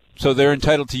 So they're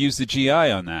entitled to use the GI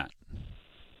on that.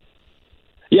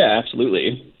 Yeah,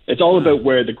 absolutely. It's all about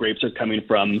where the grapes are coming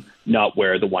from, not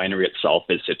where the winery itself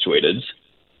is situated.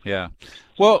 Yeah.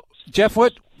 Well, Jeff,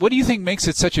 what do you think makes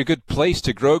it such a good place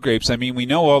to grow grapes? I mean, we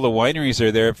know all the wineries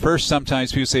are there. At first,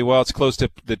 sometimes people say, well, it's close to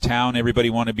the town. Everybody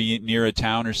want to be near a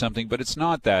town or something, but it's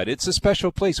not that. It's a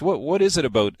special place. What is it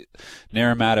about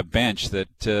Naramata Bench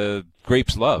that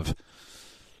grapes love?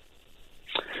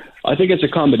 I think it's a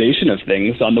combination of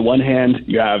things. On the one hand,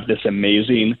 you have this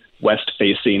amazing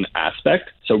west-facing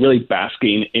aspect, so really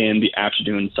basking in the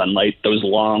afternoon sunlight, those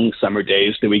long summer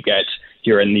days that we get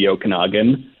here in the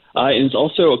Okanagan. And it's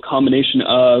also a combination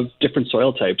of different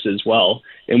soil types as well.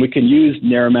 And we can use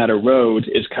Naramata Road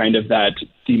as kind of that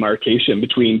demarcation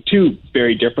between two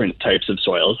very different types of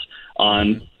soils.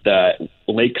 On the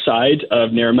lake side of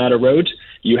Naramata Road,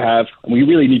 we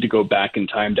really need to go back in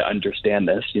time to understand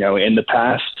this. In the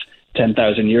past,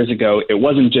 10,000 years ago, it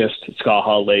wasn't just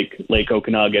Skaha Lake, Lake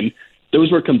Okanagan.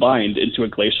 Those were combined into a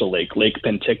glacial lake, Lake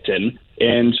Penticton.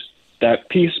 And that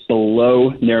piece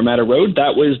below Naramata Road,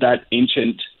 that was that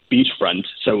ancient beachfront.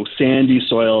 So sandy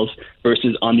soils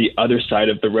versus on the other side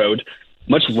of the road,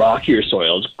 much rockier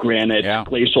soils, granite,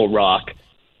 glacial rock.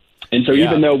 And so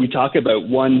even though we talk about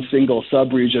one single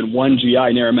subregion, one GI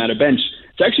Naramata Bench,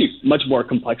 it's actually much more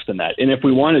complex than that. And if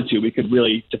we wanted to, we could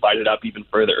really divide it up even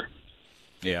further.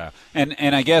 Yeah, and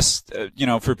I guess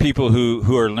for people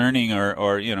who are learning,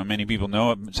 or many people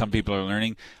know it, some people are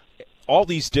learning, all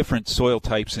these different soil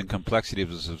types and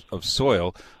complexities of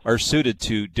soil are suited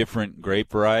to different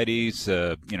grape varieties,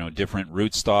 different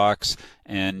rootstocks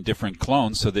and different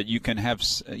clones, so that you can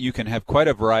have quite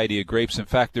a variety of grapes. In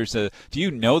fact, do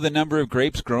you know the number of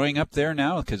grapes growing up there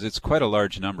now? Because it's quite a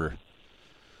large number.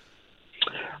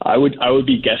 I would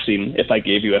be guessing if I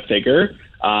gave you a figure.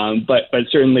 But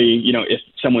certainly, if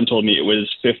someone told me it was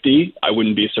 50, I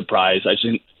wouldn't be surprised. I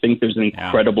just think there's an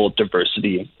incredible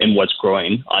diversity in what's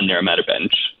growing on Naramata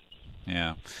Bench.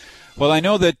 Yeah. Well, I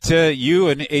know that you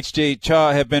and H.J.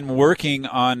 Cha have been working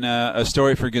on a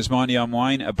story for Gismondi on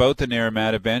Wine about the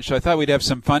Naramata Bench. So I thought we'd have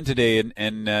some fun today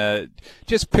and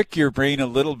just pick your brain a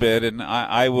little bit, and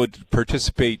I would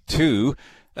participate too.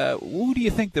 Who do you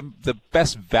think the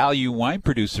best value wine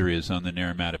producer is on the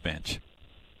Naramata Bench?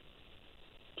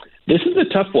 This is a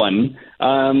tough one,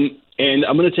 and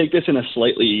I'm going to take this in a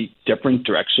slightly different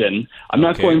direction. I'm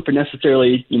not going for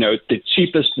necessarily, the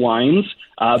cheapest wines,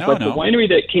 but the winery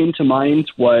that came to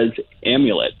mind was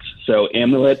Amulet. So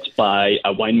Amulet by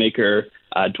a winemaker,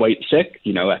 Dwight Sick,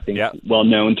 I think well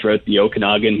known throughout the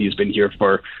Okanagan. He's been here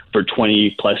for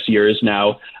 20 plus years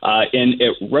now. And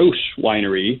at Roche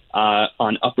Winery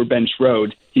on Upper Bench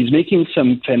Road, he's making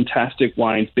some fantastic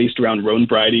wines based around Rhone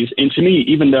varieties. And to me,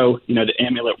 even though, the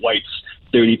Amulet White's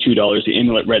 $32, the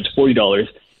Amulet Red's $40,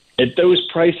 at those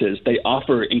prices, they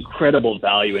offer incredible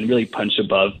value and really punch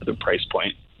above the price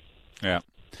point. Yeah,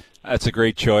 that's a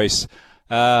great choice.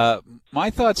 My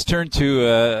thoughts turn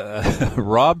to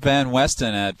Rob Van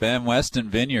Westen at Van Westen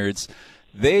Vineyards.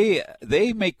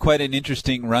 They make quite an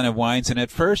interesting run of wines, and at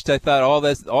first I thought all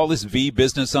this V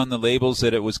business on the labels,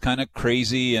 that it was kind of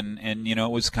crazy and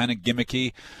it was kind of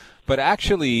gimmicky. But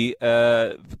actually,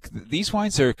 these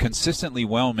wines are consistently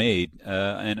well made,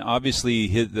 and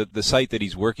obviously the site that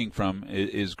he's working from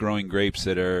is growing grapes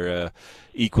that are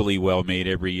equally well made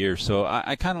every year. So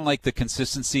I kind of like the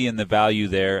consistency and the value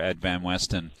there at Van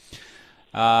Westen.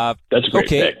 That's a great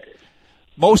pick.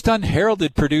 Most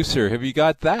unheralded producer, have you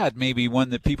got that? Maybe one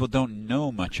that people don't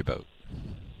know much about.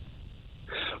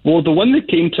 Well, the one that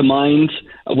came to mind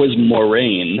was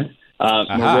Moraine.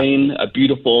 Moraine, a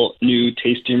beautiful new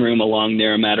tasting room along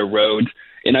Naramata Road.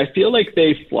 And I feel like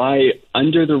they fly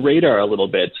under the radar a little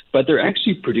bit, but they're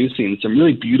actually producing some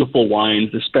really beautiful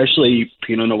wines, especially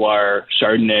Pinot Noir,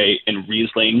 Chardonnay, and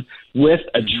Riesling, with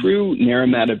a true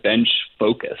Naramata Bench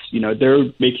focus. They're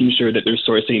making sure that they're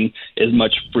sourcing as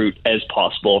much fruit as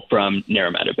possible from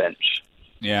Naramata Bench.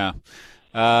 Yeah.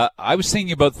 I was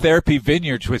thinking about Therapy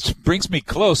Vineyards, which brings me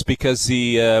close because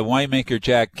the winemaker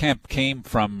Jack Kemp came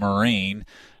from Moraine.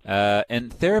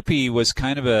 And Therapy was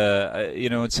kind of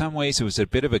in some ways it was a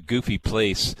bit of a goofy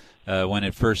place when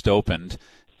it first opened.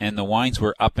 And the wines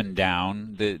were up and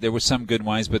down. There were some good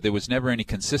wines, but there was never any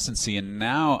consistency. And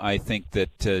now I think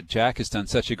that Jack has done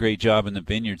such a great job in the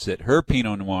vineyards that her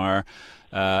Pinot Noir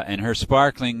and her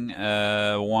sparkling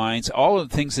wines, all of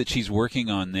the things that she's working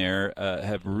on there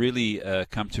have really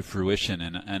come to fruition,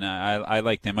 and I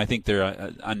like them. I think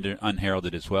they're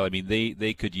unheralded as well. I mean,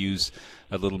 they could use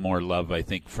a little more love, I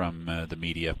think, from the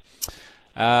media.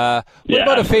 What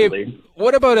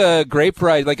about a grape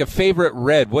variety, like a favorite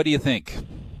red? What do you think?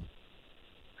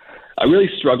 I really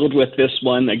struggled with this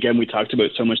one. Again, we talked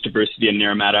about so much diversity in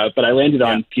Naramata, but I landed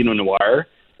on Pinot Noir.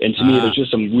 And to me, there's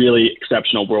just some really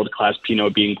exceptional world-class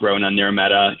Pinot being grown on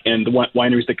Naramata. And the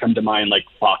wineries that come to mind, like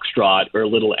Foxtrot or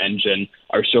Little Engine,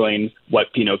 are showing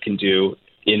what Pinot can do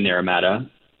in Naramata.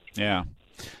 Yeah.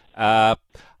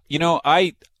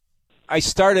 I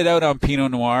started out on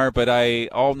Pinot Noir, but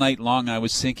all night long I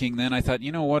was thinking, then I thought, you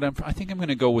know what, I think I'm going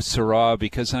to go with Syrah,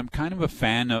 because I'm kind of a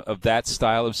fan of that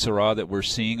style of Syrah that we're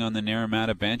seeing on the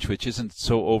Naramata Bench, which isn't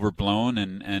so overblown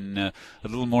and a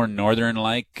little more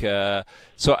northern-like.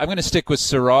 So I'm going to stick with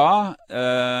Syrah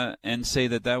and say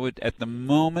that would, at the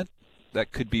moment,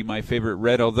 that could be my favorite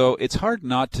red, although it's hard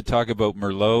not to talk about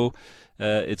Merlot.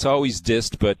 It's always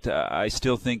dissed, but I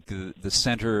still think the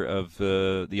center of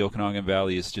the Okanagan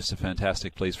Valley is just a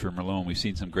fantastic place for Merlot, and we've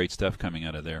seen some great stuff coming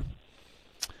out of there.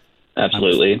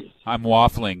 Absolutely. I'm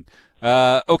waffling.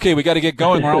 Okay, we got to get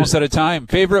going. We're almost out of time.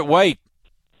 Favorite white?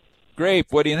 grape.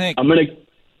 What do you think? I'm going to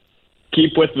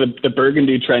keep with the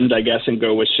Burgundy trend, I guess, and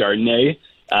go with Chardonnay.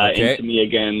 Okay. And to me,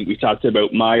 again, we talked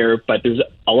about Meyer, but there's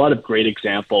a lot of great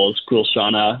examples.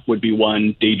 Coulsana would be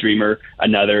one, Daydreamer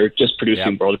another, just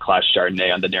producing world-class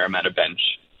Chardonnay on the Naramata bench.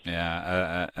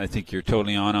 Yeah, I think you're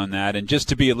totally on that. And just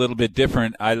to be a little bit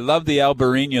different, I love the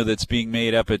Albarino that's being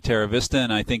made up at Terra Vista,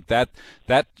 and I think that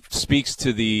speaks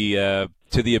to the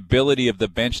ability of the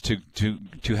bench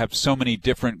to have so many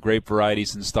different grape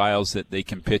varieties and styles that they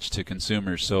can pitch to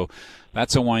consumers. So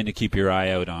that's a wine to keep your eye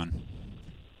out on.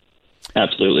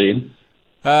 Absolutely.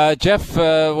 Jeff,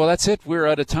 well, that's it. We're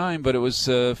out of time, but it was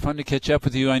fun to catch up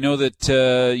with you. I know that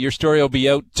your story will be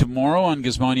out tomorrow on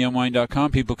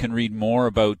GizmondiOnWine.com. People can read more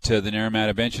about the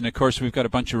Naramata Bench. And, of course, we've got a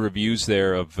bunch of reviews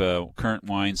there of current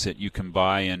wines that you can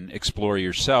buy and explore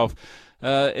yourself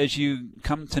as you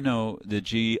come to know the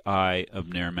GI of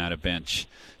Naramata Bench.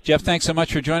 Jeff, thanks so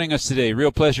much for joining us today.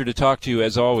 Real pleasure to talk to you,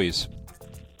 as always.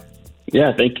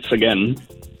 Yeah, thanks again.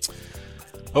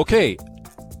 Okay.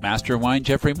 Master of Wine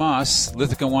Jeffrey Moss,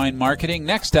 Lithica Wine Marketing.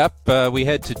 Next up, we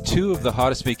head to two of the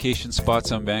hottest vacation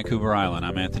spots on Vancouver Island.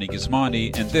 I'm Anthony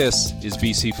Gismondi, and this is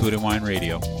BC Food and Wine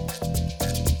Radio.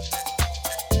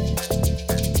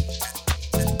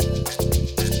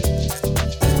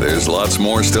 There's lots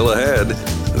more still ahead.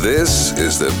 This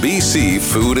is the BC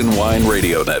Food and Wine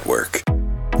Radio Network.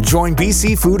 Join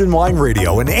BC Food and Wine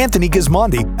Radio and Anthony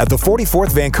Gismondi at the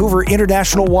 44th Vancouver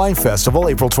International Wine Festival,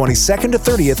 April 22nd to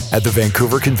 30th at the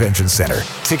Vancouver Convention Center.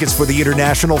 Tickets for the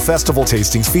International Festival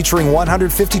tastings featuring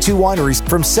 152 wineries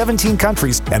from 17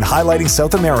 countries and highlighting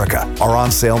South America are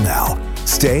on sale now.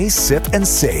 Stay, sip, and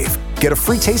save. Get a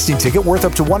free tasting ticket worth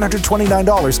up to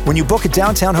 $129 when you book a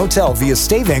downtown hotel via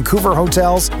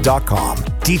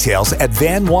stayvancouverhotels.com. Details at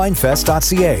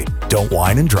vanwinefest.ca. Don't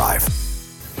wine and drive.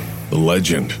 The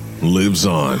legend lives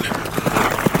on.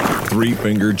 Three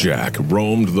Finger Jack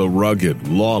roamed the rugged,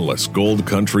 lawless Gold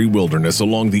Country wilderness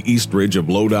along the east ridge of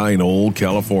Lodi in old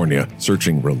California,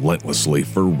 searching relentlessly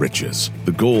for riches.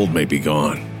 The gold may be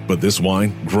gone, but this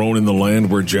wine, grown in the land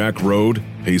where Jack rode,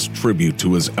 pays tribute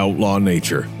to his outlaw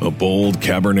nature. A bold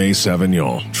Cabernet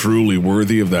Sauvignon, truly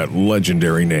worthy of that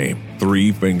legendary name.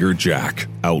 Three Finger Jack,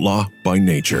 outlaw by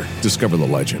nature. Discover the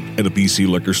legend at a BC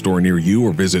liquor store near you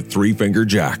or visit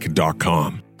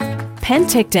threefingerjack.com.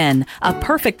 Penticton, a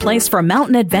perfect place for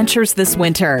mountain adventures this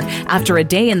winter. After a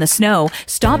day in the snow,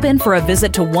 stop in for a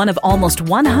visit to one of almost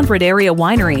 100 area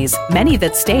wineries, many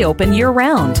that stay open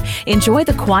year-round. Enjoy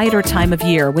the quieter time of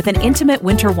year with an intimate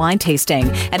winter wine tasting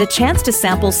and a chance to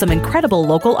sample some incredible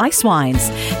local ice wines.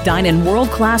 Dine in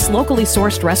world-class locally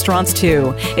sourced restaurants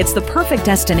too. It's the perfect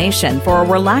destination for a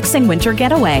relaxing winter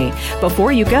getaway.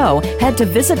 Before you go, head to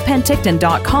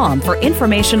visitpenticton.com for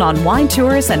information on wine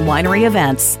tours and winery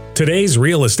events. Today's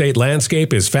real estate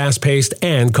landscape is fast-paced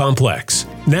and complex.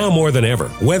 Now more than ever,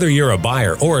 whether you're a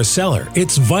buyer or a seller,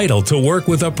 it's vital to work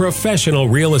with a professional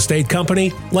real estate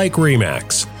company like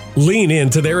RE/MAX. Lean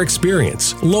into their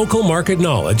experience, local market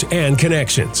knowledge, and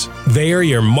connections. They are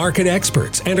your market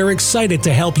experts and are excited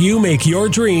to help you make your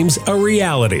dreams a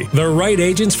reality. The right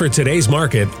agents for today's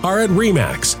market are at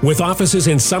RE/MAX, with offices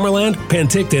in Summerland,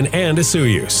 Penticton, and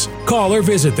Osoyoos. Call or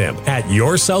visit them at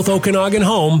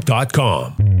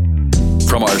yoursouthokenoghanhome.com.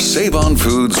 From our Save On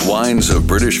Foods Wines of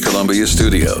British Columbia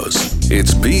studios,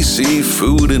 it's BC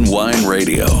Food and Wine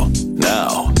Radio.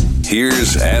 Now,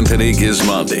 here's Anthony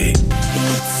Gismondi.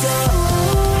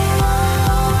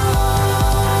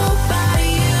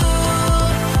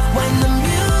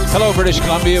 Hello, British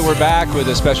Columbia. We're back with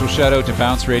a special shout-out to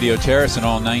Bounce Radio Terrace and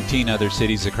all 19 other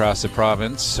cities across the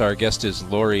province. Our guest is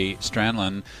Lori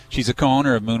Strandland. She's a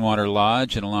co-owner of Moonwater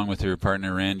Lodge, and along with her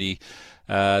partner, Randy,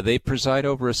 they preside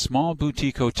over a small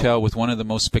boutique hotel with one of the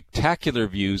most spectacular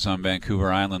views on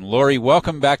Vancouver Island. Lori,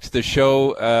 welcome back to the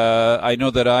show. I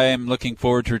know that I am looking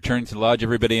forward to returning to the lodge.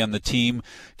 Everybody on the team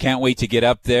can't wait to get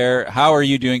up there. How are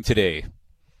you doing today?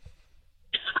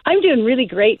 I'm doing really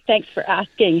great. Thanks for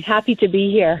asking. Happy to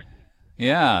be here.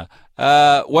 Yeah.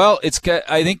 Well,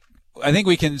 I think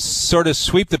we can sort of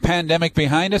sweep the pandemic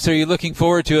behind us. Are you looking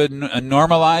forward to a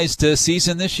normalized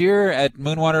season this year at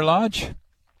Moonwater Lodge?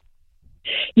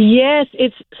 Yes,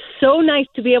 it's so nice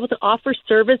to be able to offer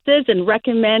services and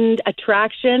recommend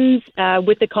attractions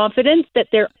with the confidence that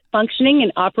they're functioning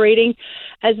and operating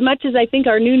as much as I think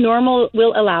our new normal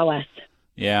will allow us.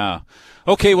 Yeah.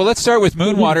 Okay, well, let's start with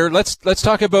Moonwater. Mm-hmm. Let's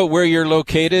talk about where you're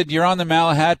located. You're on the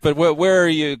Malahat, but where are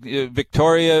you,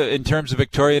 Victoria, in terms of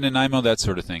Victoria, Nanaimo, that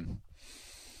sort of thing?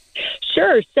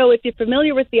 Sure. So if you're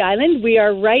familiar with the island, we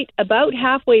are right about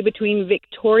halfway between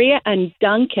Victoria and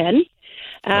Duncan.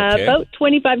 Okay. About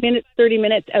 25 minutes, 30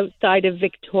 minutes outside of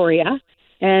Victoria,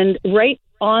 and right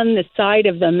on the side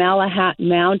of the Malahat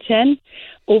Mountain,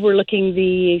 overlooking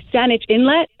the Saanich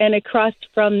Inlet and across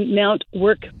from Mount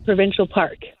Work Provincial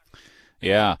Park.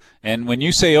 Yeah, and when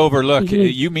you say overlook,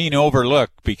 you mean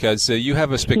overlook, because you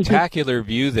have a spectacular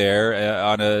view there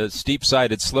on a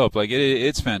steep-sided slope. Like,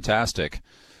 it's fantastic.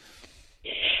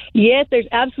 Yes, there's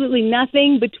absolutely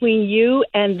nothing between you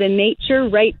and the nature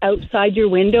right outside your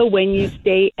window when you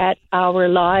stay at our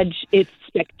lodge. It's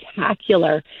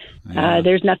spectacular. Yeah.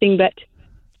 There's nothing but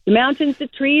the mountains, the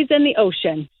trees, and the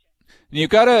ocean. You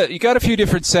got a few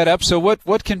different setups. So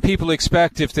what can people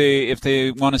expect if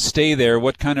they want to stay there?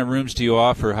 What kind of rooms do you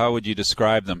offer? How would you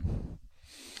describe them?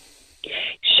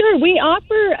 Sure, we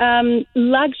offer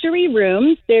luxury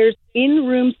rooms. There's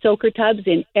in-room soaker tubs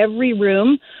in every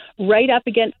room, right up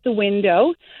against the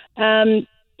window.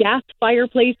 Gas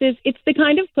fireplaces. It's the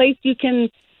kind of place you can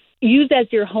use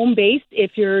as your home base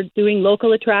if you're doing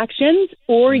local attractions,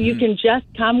 or you can just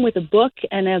come with a book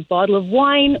and a bottle of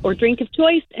wine or drink of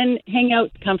choice and hang out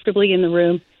comfortably in the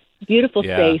room. Beautiful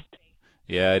space.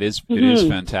 Yeah, it is. It is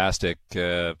fantastic.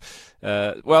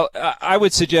 Well, I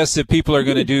would suggest that people are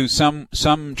going to do some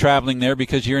traveling there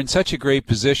because you're in such a great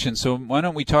position. So why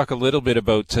don't we talk a little bit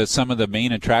about some of the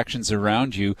main attractions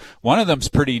around you? One of them's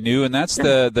pretty new, and that's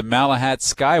the Malahat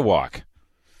Skywalk.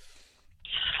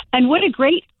 And what a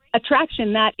great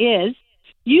attraction that is.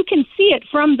 You can see it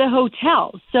from the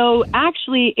hotel. So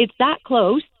actually, it's that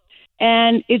close,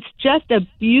 and it's just a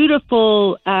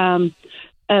beautiful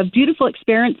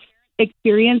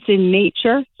experience in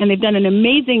nature, and they've done an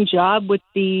amazing job with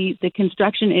the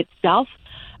construction itself.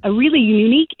 A really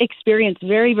unique experience,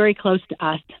 very, very close to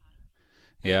us.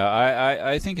 Yeah,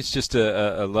 I think it's just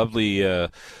a lovely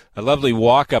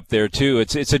walk up there too.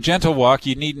 It's a gentle walk.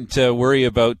 You needn't worry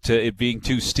about it being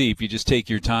too steep. You just take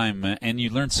your time, and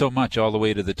you learn so much all the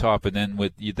way to the top. And then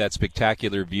with that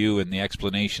spectacular view and the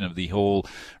explanation of the whole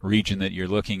region that you're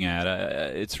looking at,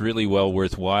 it's really well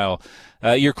worthwhile.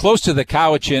 You're close to the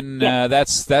Cowichan.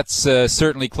 That's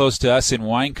certainly close to us in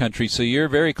wine country. So you're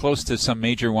very close to some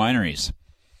major wineries.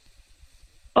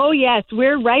 Oh, yes.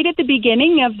 We're right at the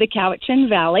beginning of the Cowichan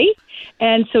Valley.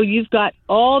 And so you've got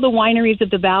all the wineries of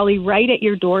the valley right at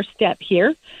your doorstep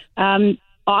here.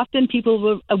 Often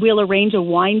people will arrange a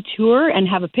wine tour and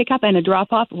have a pickup and a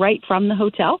drop-off right from the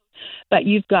hotel. But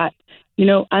you've got,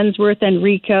 Unsworth,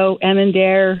 Enrico,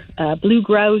 Emendare, Blue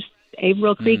Grouse,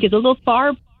 Averill Creek is a little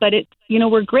far, but it's,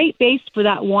 we're great base for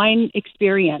that wine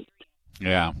experience.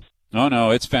 Yeah.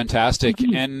 No, it's fantastic.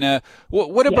 And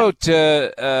what about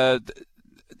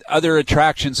other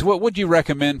attractions? What would you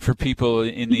recommend for people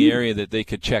in the area that they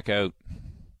could check out?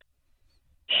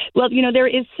 Well, there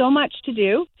is so much to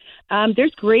do.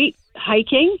 There's great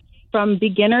hiking from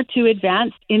beginner to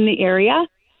advanced in the area.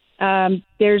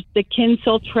 There's the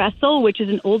Kinsale Trestle, which is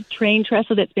an old train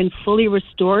trestle that's been fully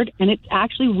restored, and it's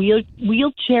actually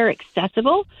wheelchair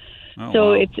accessible.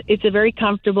 So it's a very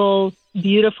comfortable,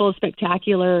 beautiful,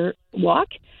 spectacular walk.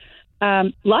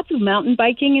 Lots of mountain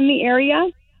biking in the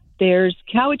area. There's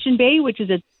Cowichan Bay, which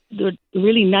is a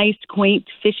really nice, quaint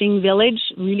fishing village,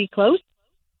 really close.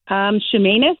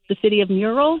 Chemainus, the city of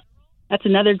Mural. That's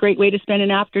another great way to spend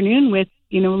an afternoon with,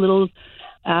 little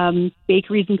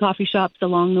bakeries and coffee shops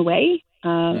along the way.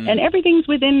 And everything's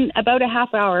within about a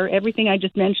half hour. Everything I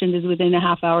just mentioned is within a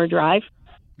half-hour drive.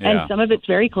 Yeah. And some of it's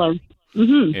very close.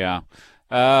 Mm-hmm. Yeah.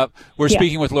 We're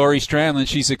speaking with Laurie Strandland.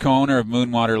 She's the co-owner of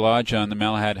Moonwater Lodge on the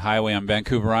Malahat Highway on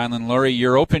Vancouver Island. Laurie,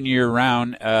 you're open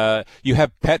year-round. You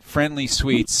have pet-friendly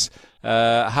suites.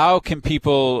 How can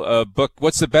people book?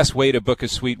 What's the best way to book a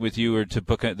suite with you or to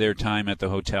book their time at the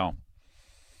hotel?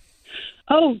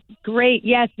 Oh, great.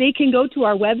 Yes, they can go to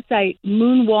our website,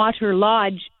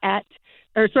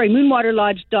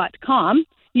 moonwaterlodge.com.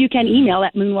 You can email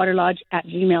at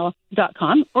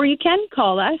moonwaterlodge@gmail.com, or you can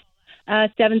call us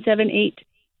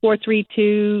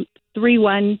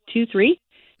 778-432-3123,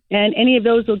 and any of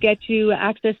those will get you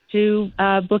access to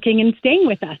booking and staying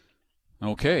with us.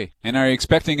 Okay. And are you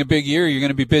expecting a big year? You're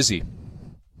going to be busy.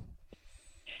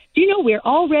 We're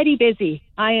already busy.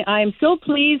 I'm so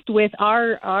pleased with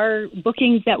our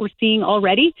bookings that we're seeing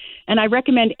already, and I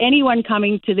recommend anyone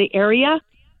coming to the area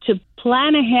to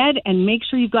plan ahead and make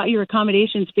sure you've got your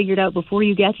accommodations figured out before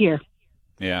you get here.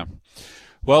 Yeah.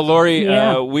 Well, Laurie,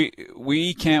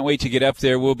 we can't wait to get up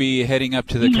there. We'll be heading up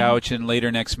to the Cowichan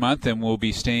later next month, and we'll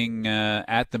be staying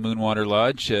at the Moonwater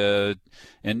Lodge and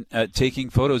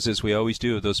taking photos, as we always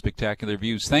do, of those spectacular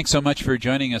views. Thanks so much for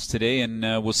joining us today, and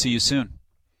we'll see you soon.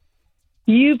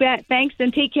 You bet. Thanks,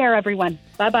 and take care, everyone.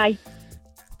 Bye-bye.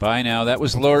 Bye now. That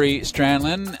was Laurie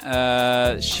Strandland.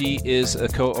 She is a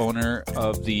co-owner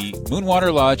of the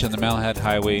Moonwater Lodge on the Malahat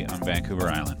Highway on Vancouver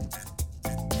Island.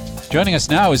 Joining us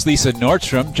now is Lisa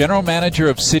Nordstrom, General Manager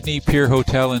of Sydney Pier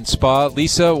Hotel and Spa.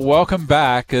 Lisa, welcome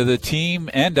back. The team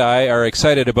and I are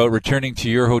excited about returning to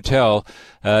your hotel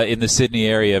in the Sydney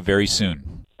area very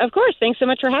soon. Of course. Thanks so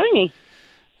much for having me.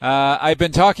 I've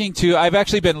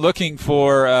actually been looking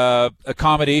for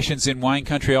accommodations in wine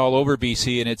country all over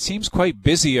BC, and it seems quite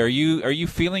busy. Are you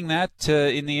feeling that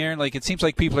in the air? Like, it seems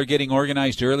like people are getting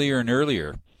organized earlier and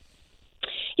earlier.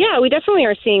 Yeah, we definitely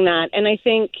are seeing that. And I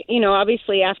think,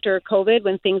 obviously after COVID,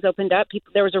 when things opened up,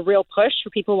 there was a real push for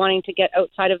people wanting to get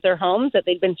outside of their homes that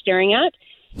they'd been staring at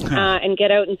and get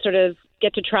out and sort of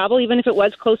get to travel. Even if it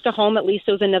was close to home, at least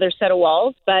it was another set of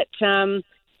walls. But and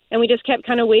we just kept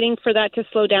kind of waiting for that to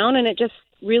slow down, and it just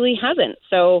really hasn't.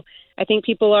 So I think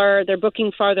people they're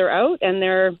booking farther out, and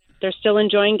they're still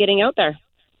enjoying getting out there.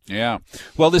 Yeah.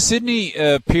 Well, the Sydney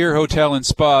Pier Hotel and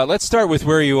Spa, let's start with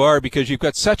where you are, because you've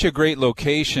got such a great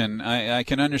location. I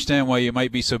can understand why you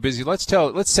might be so busy. Let's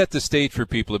set the stage for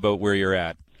people about where you're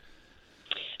at.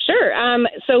 Sure.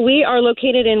 So we are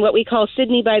located in what we call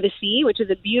Sydney by the Sea, which is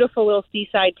a beautiful little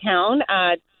seaside town,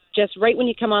 just right when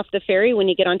you come off the ferry, when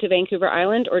you get onto Vancouver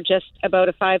Island, or just about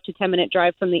a 5 to 10 minute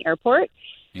drive from the airport.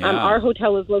 Yeah. Our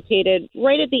hotel is located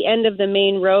right at the end of the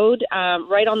main road,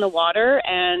 right on the water.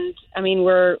 And I mean,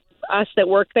 us that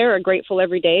work there are grateful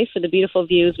every day for the beautiful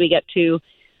views we get to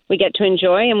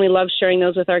enjoy, and we love sharing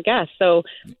those with our guests. So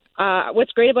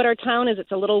what's great about our town is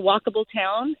it's a little walkable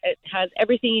town. It has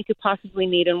everything you could possibly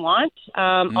need and want,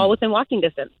 all within walking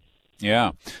distance.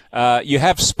 Yeah. You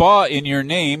have spa in your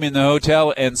name in the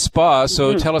hotel and spa,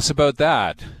 so tell us about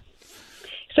that.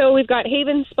 So we've got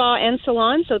Haven Spa and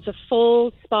Salon, so it's a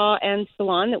full spa and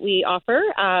salon that we offer.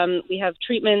 We have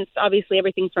treatments, obviously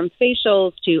everything from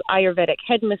facials to Ayurvedic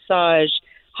head massage,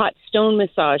 hot stone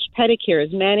massage,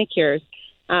 pedicures, manicures,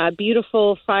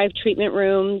 beautiful 5 treatment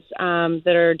rooms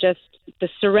that are just the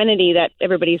serenity that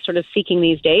everybody's sort of seeking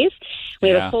these days. We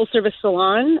have a full-service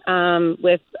salon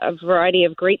with a variety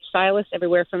of great stylists,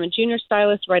 everywhere from a junior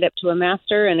stylist right up to a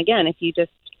master. And again, if you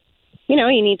just, you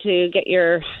need to get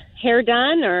your hair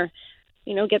done or,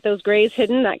 get those grays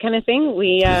hidden, that kind of thing,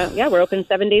 we're open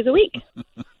 7 days a week.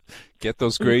 Get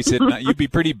those grays hidden. You'd be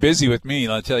pretty busy with me,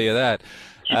 I'll tell you that.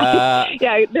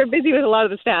 Yeah, they're busy with a lot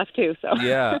of the staff too. So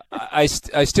yeah, I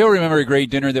still remember a great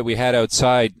dinner that we had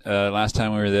outside last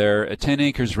time we were there. A 10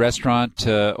 Acres restaurant,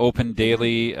 open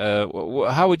daily.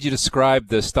 How would you describe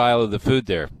the style of the food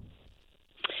there?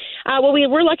 Well,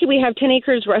 we're lucky we have 10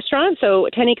 Acres restaurant, so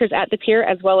 10 Acres at the pier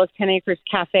as well as 10 Acres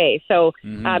Cafe. So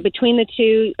between the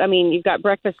two, I mean, you've got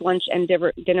breakfast, lunch, and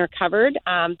dinner covered.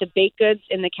 The baked goods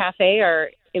in the cafe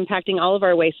are impacting all of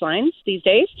our waistlines these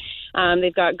days.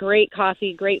 They've got great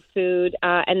coffee, great food,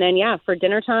 and then, for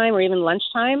dinner time or even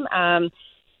lunchtime,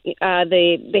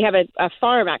 they have a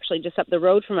farm actually just up the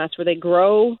road from us where they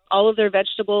grow all of their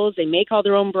vegetables. They make all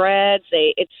their own breads.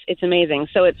 It's amazing.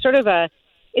 So it's sort of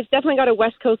it's definitely got a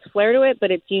West Coast flair to it, but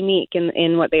it's unique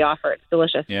in what they offer. It's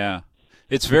delicious. Yeah.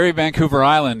 It's very Vancouver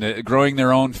Island, growing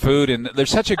their own food, and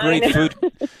there's such a great food.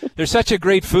 There's such a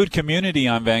great food community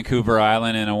on Vancouver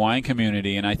Island and a wine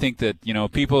community, and I think that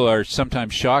people are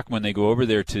sometimes shocked when they go over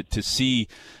there to see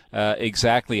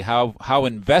exactly how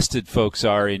invested folks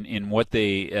are in what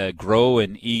they grow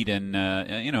and eat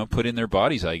and put in their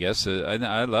bodies. I guess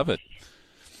I love it.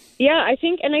 Yeah, I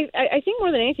think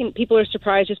more than anything, people are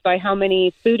surprised just by how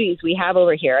many foodies we have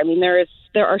over here. I mean,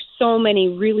 there are so many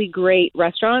really great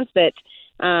restaurants that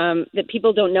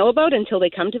people don't know about until they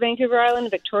come to Vancouver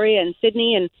Island, Victoria, and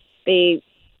Sydney, and they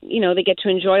get to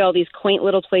enjoy all these quaint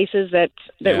little places that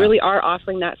really are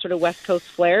offering that sort of West Coast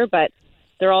flair, but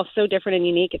they're all so different and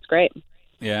unique. It's great.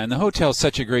 Yeah, and the hotel's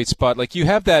such a great spot. Like, you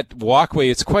have that walkway.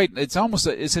 It's almost,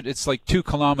 it's like 2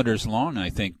 kilometers long,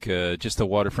 I think, just a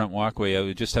waterfront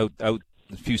walkway, just out a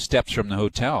few steps from the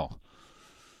hotel.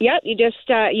 Yep,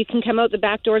 you can come out the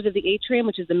back doors of the atrium,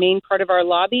 which is the main part of our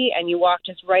lobby, and you walk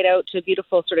just right out to a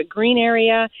beautiful sort of green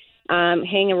area,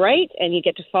 hang a right, and you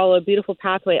get to follow a beautiful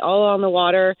pathway all on the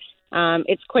water.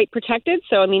 It's quite protected,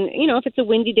 so I mean, if it's a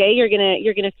windy day, you're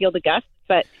gonna feel the gusts,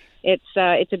 but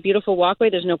it's a beautiful walkway.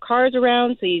 There's no cars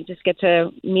around, so you just get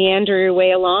to meander your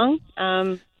way along,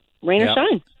 rain or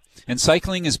shine. And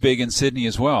cycling is big in Sydney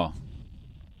as well.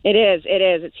 It is.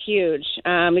 It's huge.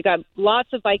 We've got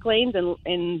lots of bike lanes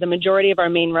in the majority of our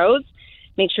main roads.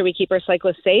 Make sure we keep our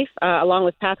cyclists safe, along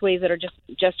with pathways that are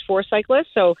just for cyclists.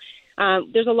 So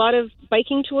there's a lot of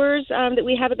biking tours that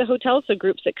we have at the hotel, so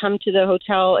groups that come to the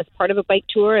hotel as part of a bike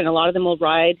tour, and a lot of them will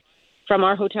ride from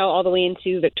our hotel all the way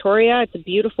into Victoria. It's a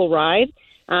beautiful ride.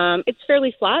 It's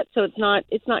fairly flat, so it's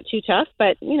not too tough,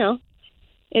 but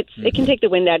it can take the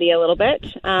wind out of you a little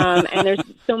bit. And there's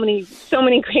so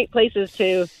many great places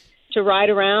to to ride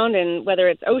around, and whether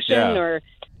it's ocean Yeah. or,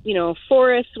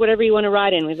 forest, whatever you want to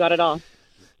ride in, we've got it all.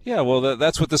 Yeah, well,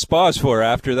 that's what the spa is for.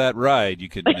 After that ride, you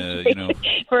can,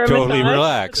 For a totally massage,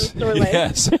 relax. for the sore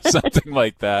legs. Yes, something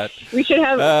like that. We should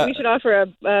offer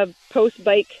a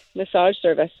post-bike massage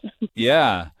service.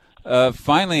 Yeah.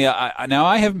 Finally, now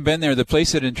I haven't been there. The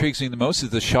place that intrigues me the most is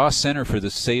the Shaw Center for the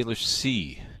Salish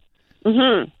Sea.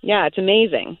 Yeah, it's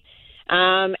amazing.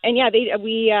 And yeah,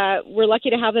 we're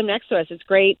lucky to have them next to us. It's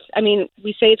great. I mean,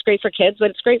 we say it's great for kids, but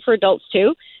it's great for adults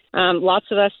too. Lots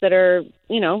of us that are,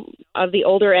 of the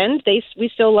older end, we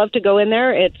still love to go in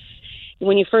there. It's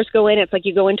when you first go in, it's like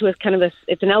you go into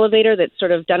it's an elevator that's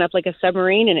sort of done up like a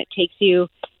submarine, and it takes you,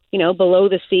 below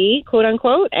the sea, quote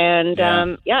unquote. And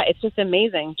it's just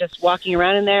amazing, just walking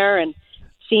around in there and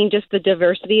seeing just the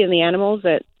diversity in the animals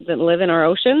that live in our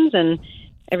oceans and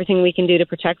everything we can do to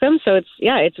protect them. So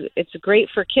it's great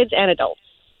for kids and adults.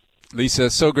 Lisa,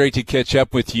 so great to catch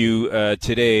up with you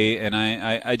today, and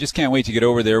I just can't wait to get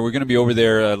over there. We're going to be over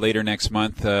there later next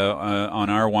month on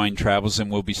our wine travels,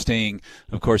 and we'll be staying,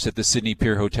 of course, at the Sydney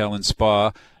Pier Hotel and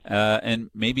Spa, and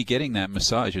maybe getting that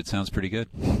massage. It sounds pretty good.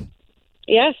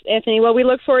 Yes, Anthony. Well, we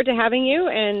look forward to having you,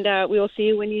 and we will see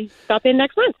you when you stop in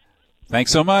next month.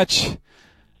 Thanks so much.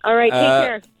 All right, take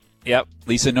care. Yep.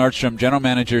 Lisa Nordstrom, General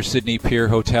Manager, Sydney Pier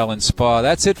Hotel and Spa.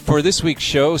 That's it for this week's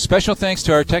show. Special thanks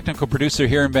to our technical producer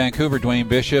here in Vancouver, Dwayne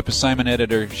Bishop, assignment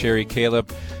editor, Sherry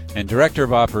Caleb, and Director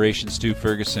of Operations, Stu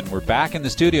Ferguson. We're back in the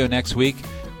studio next week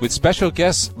with special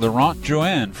guest Laurent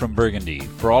Drouin from Burgundy.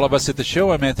 For all of us at the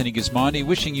show, I'm Anthony Gismondi,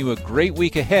 wishing you a great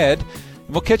week ahead. And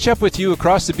we'll catch up with you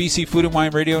across the BC Food and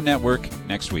Wine Radio Network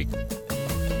next week.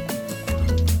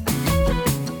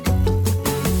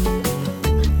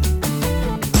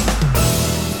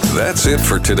 That's it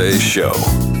for today's show.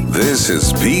 This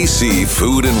is BC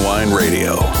Food and Wine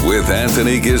Radio with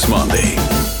Anthony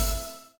Gismondi.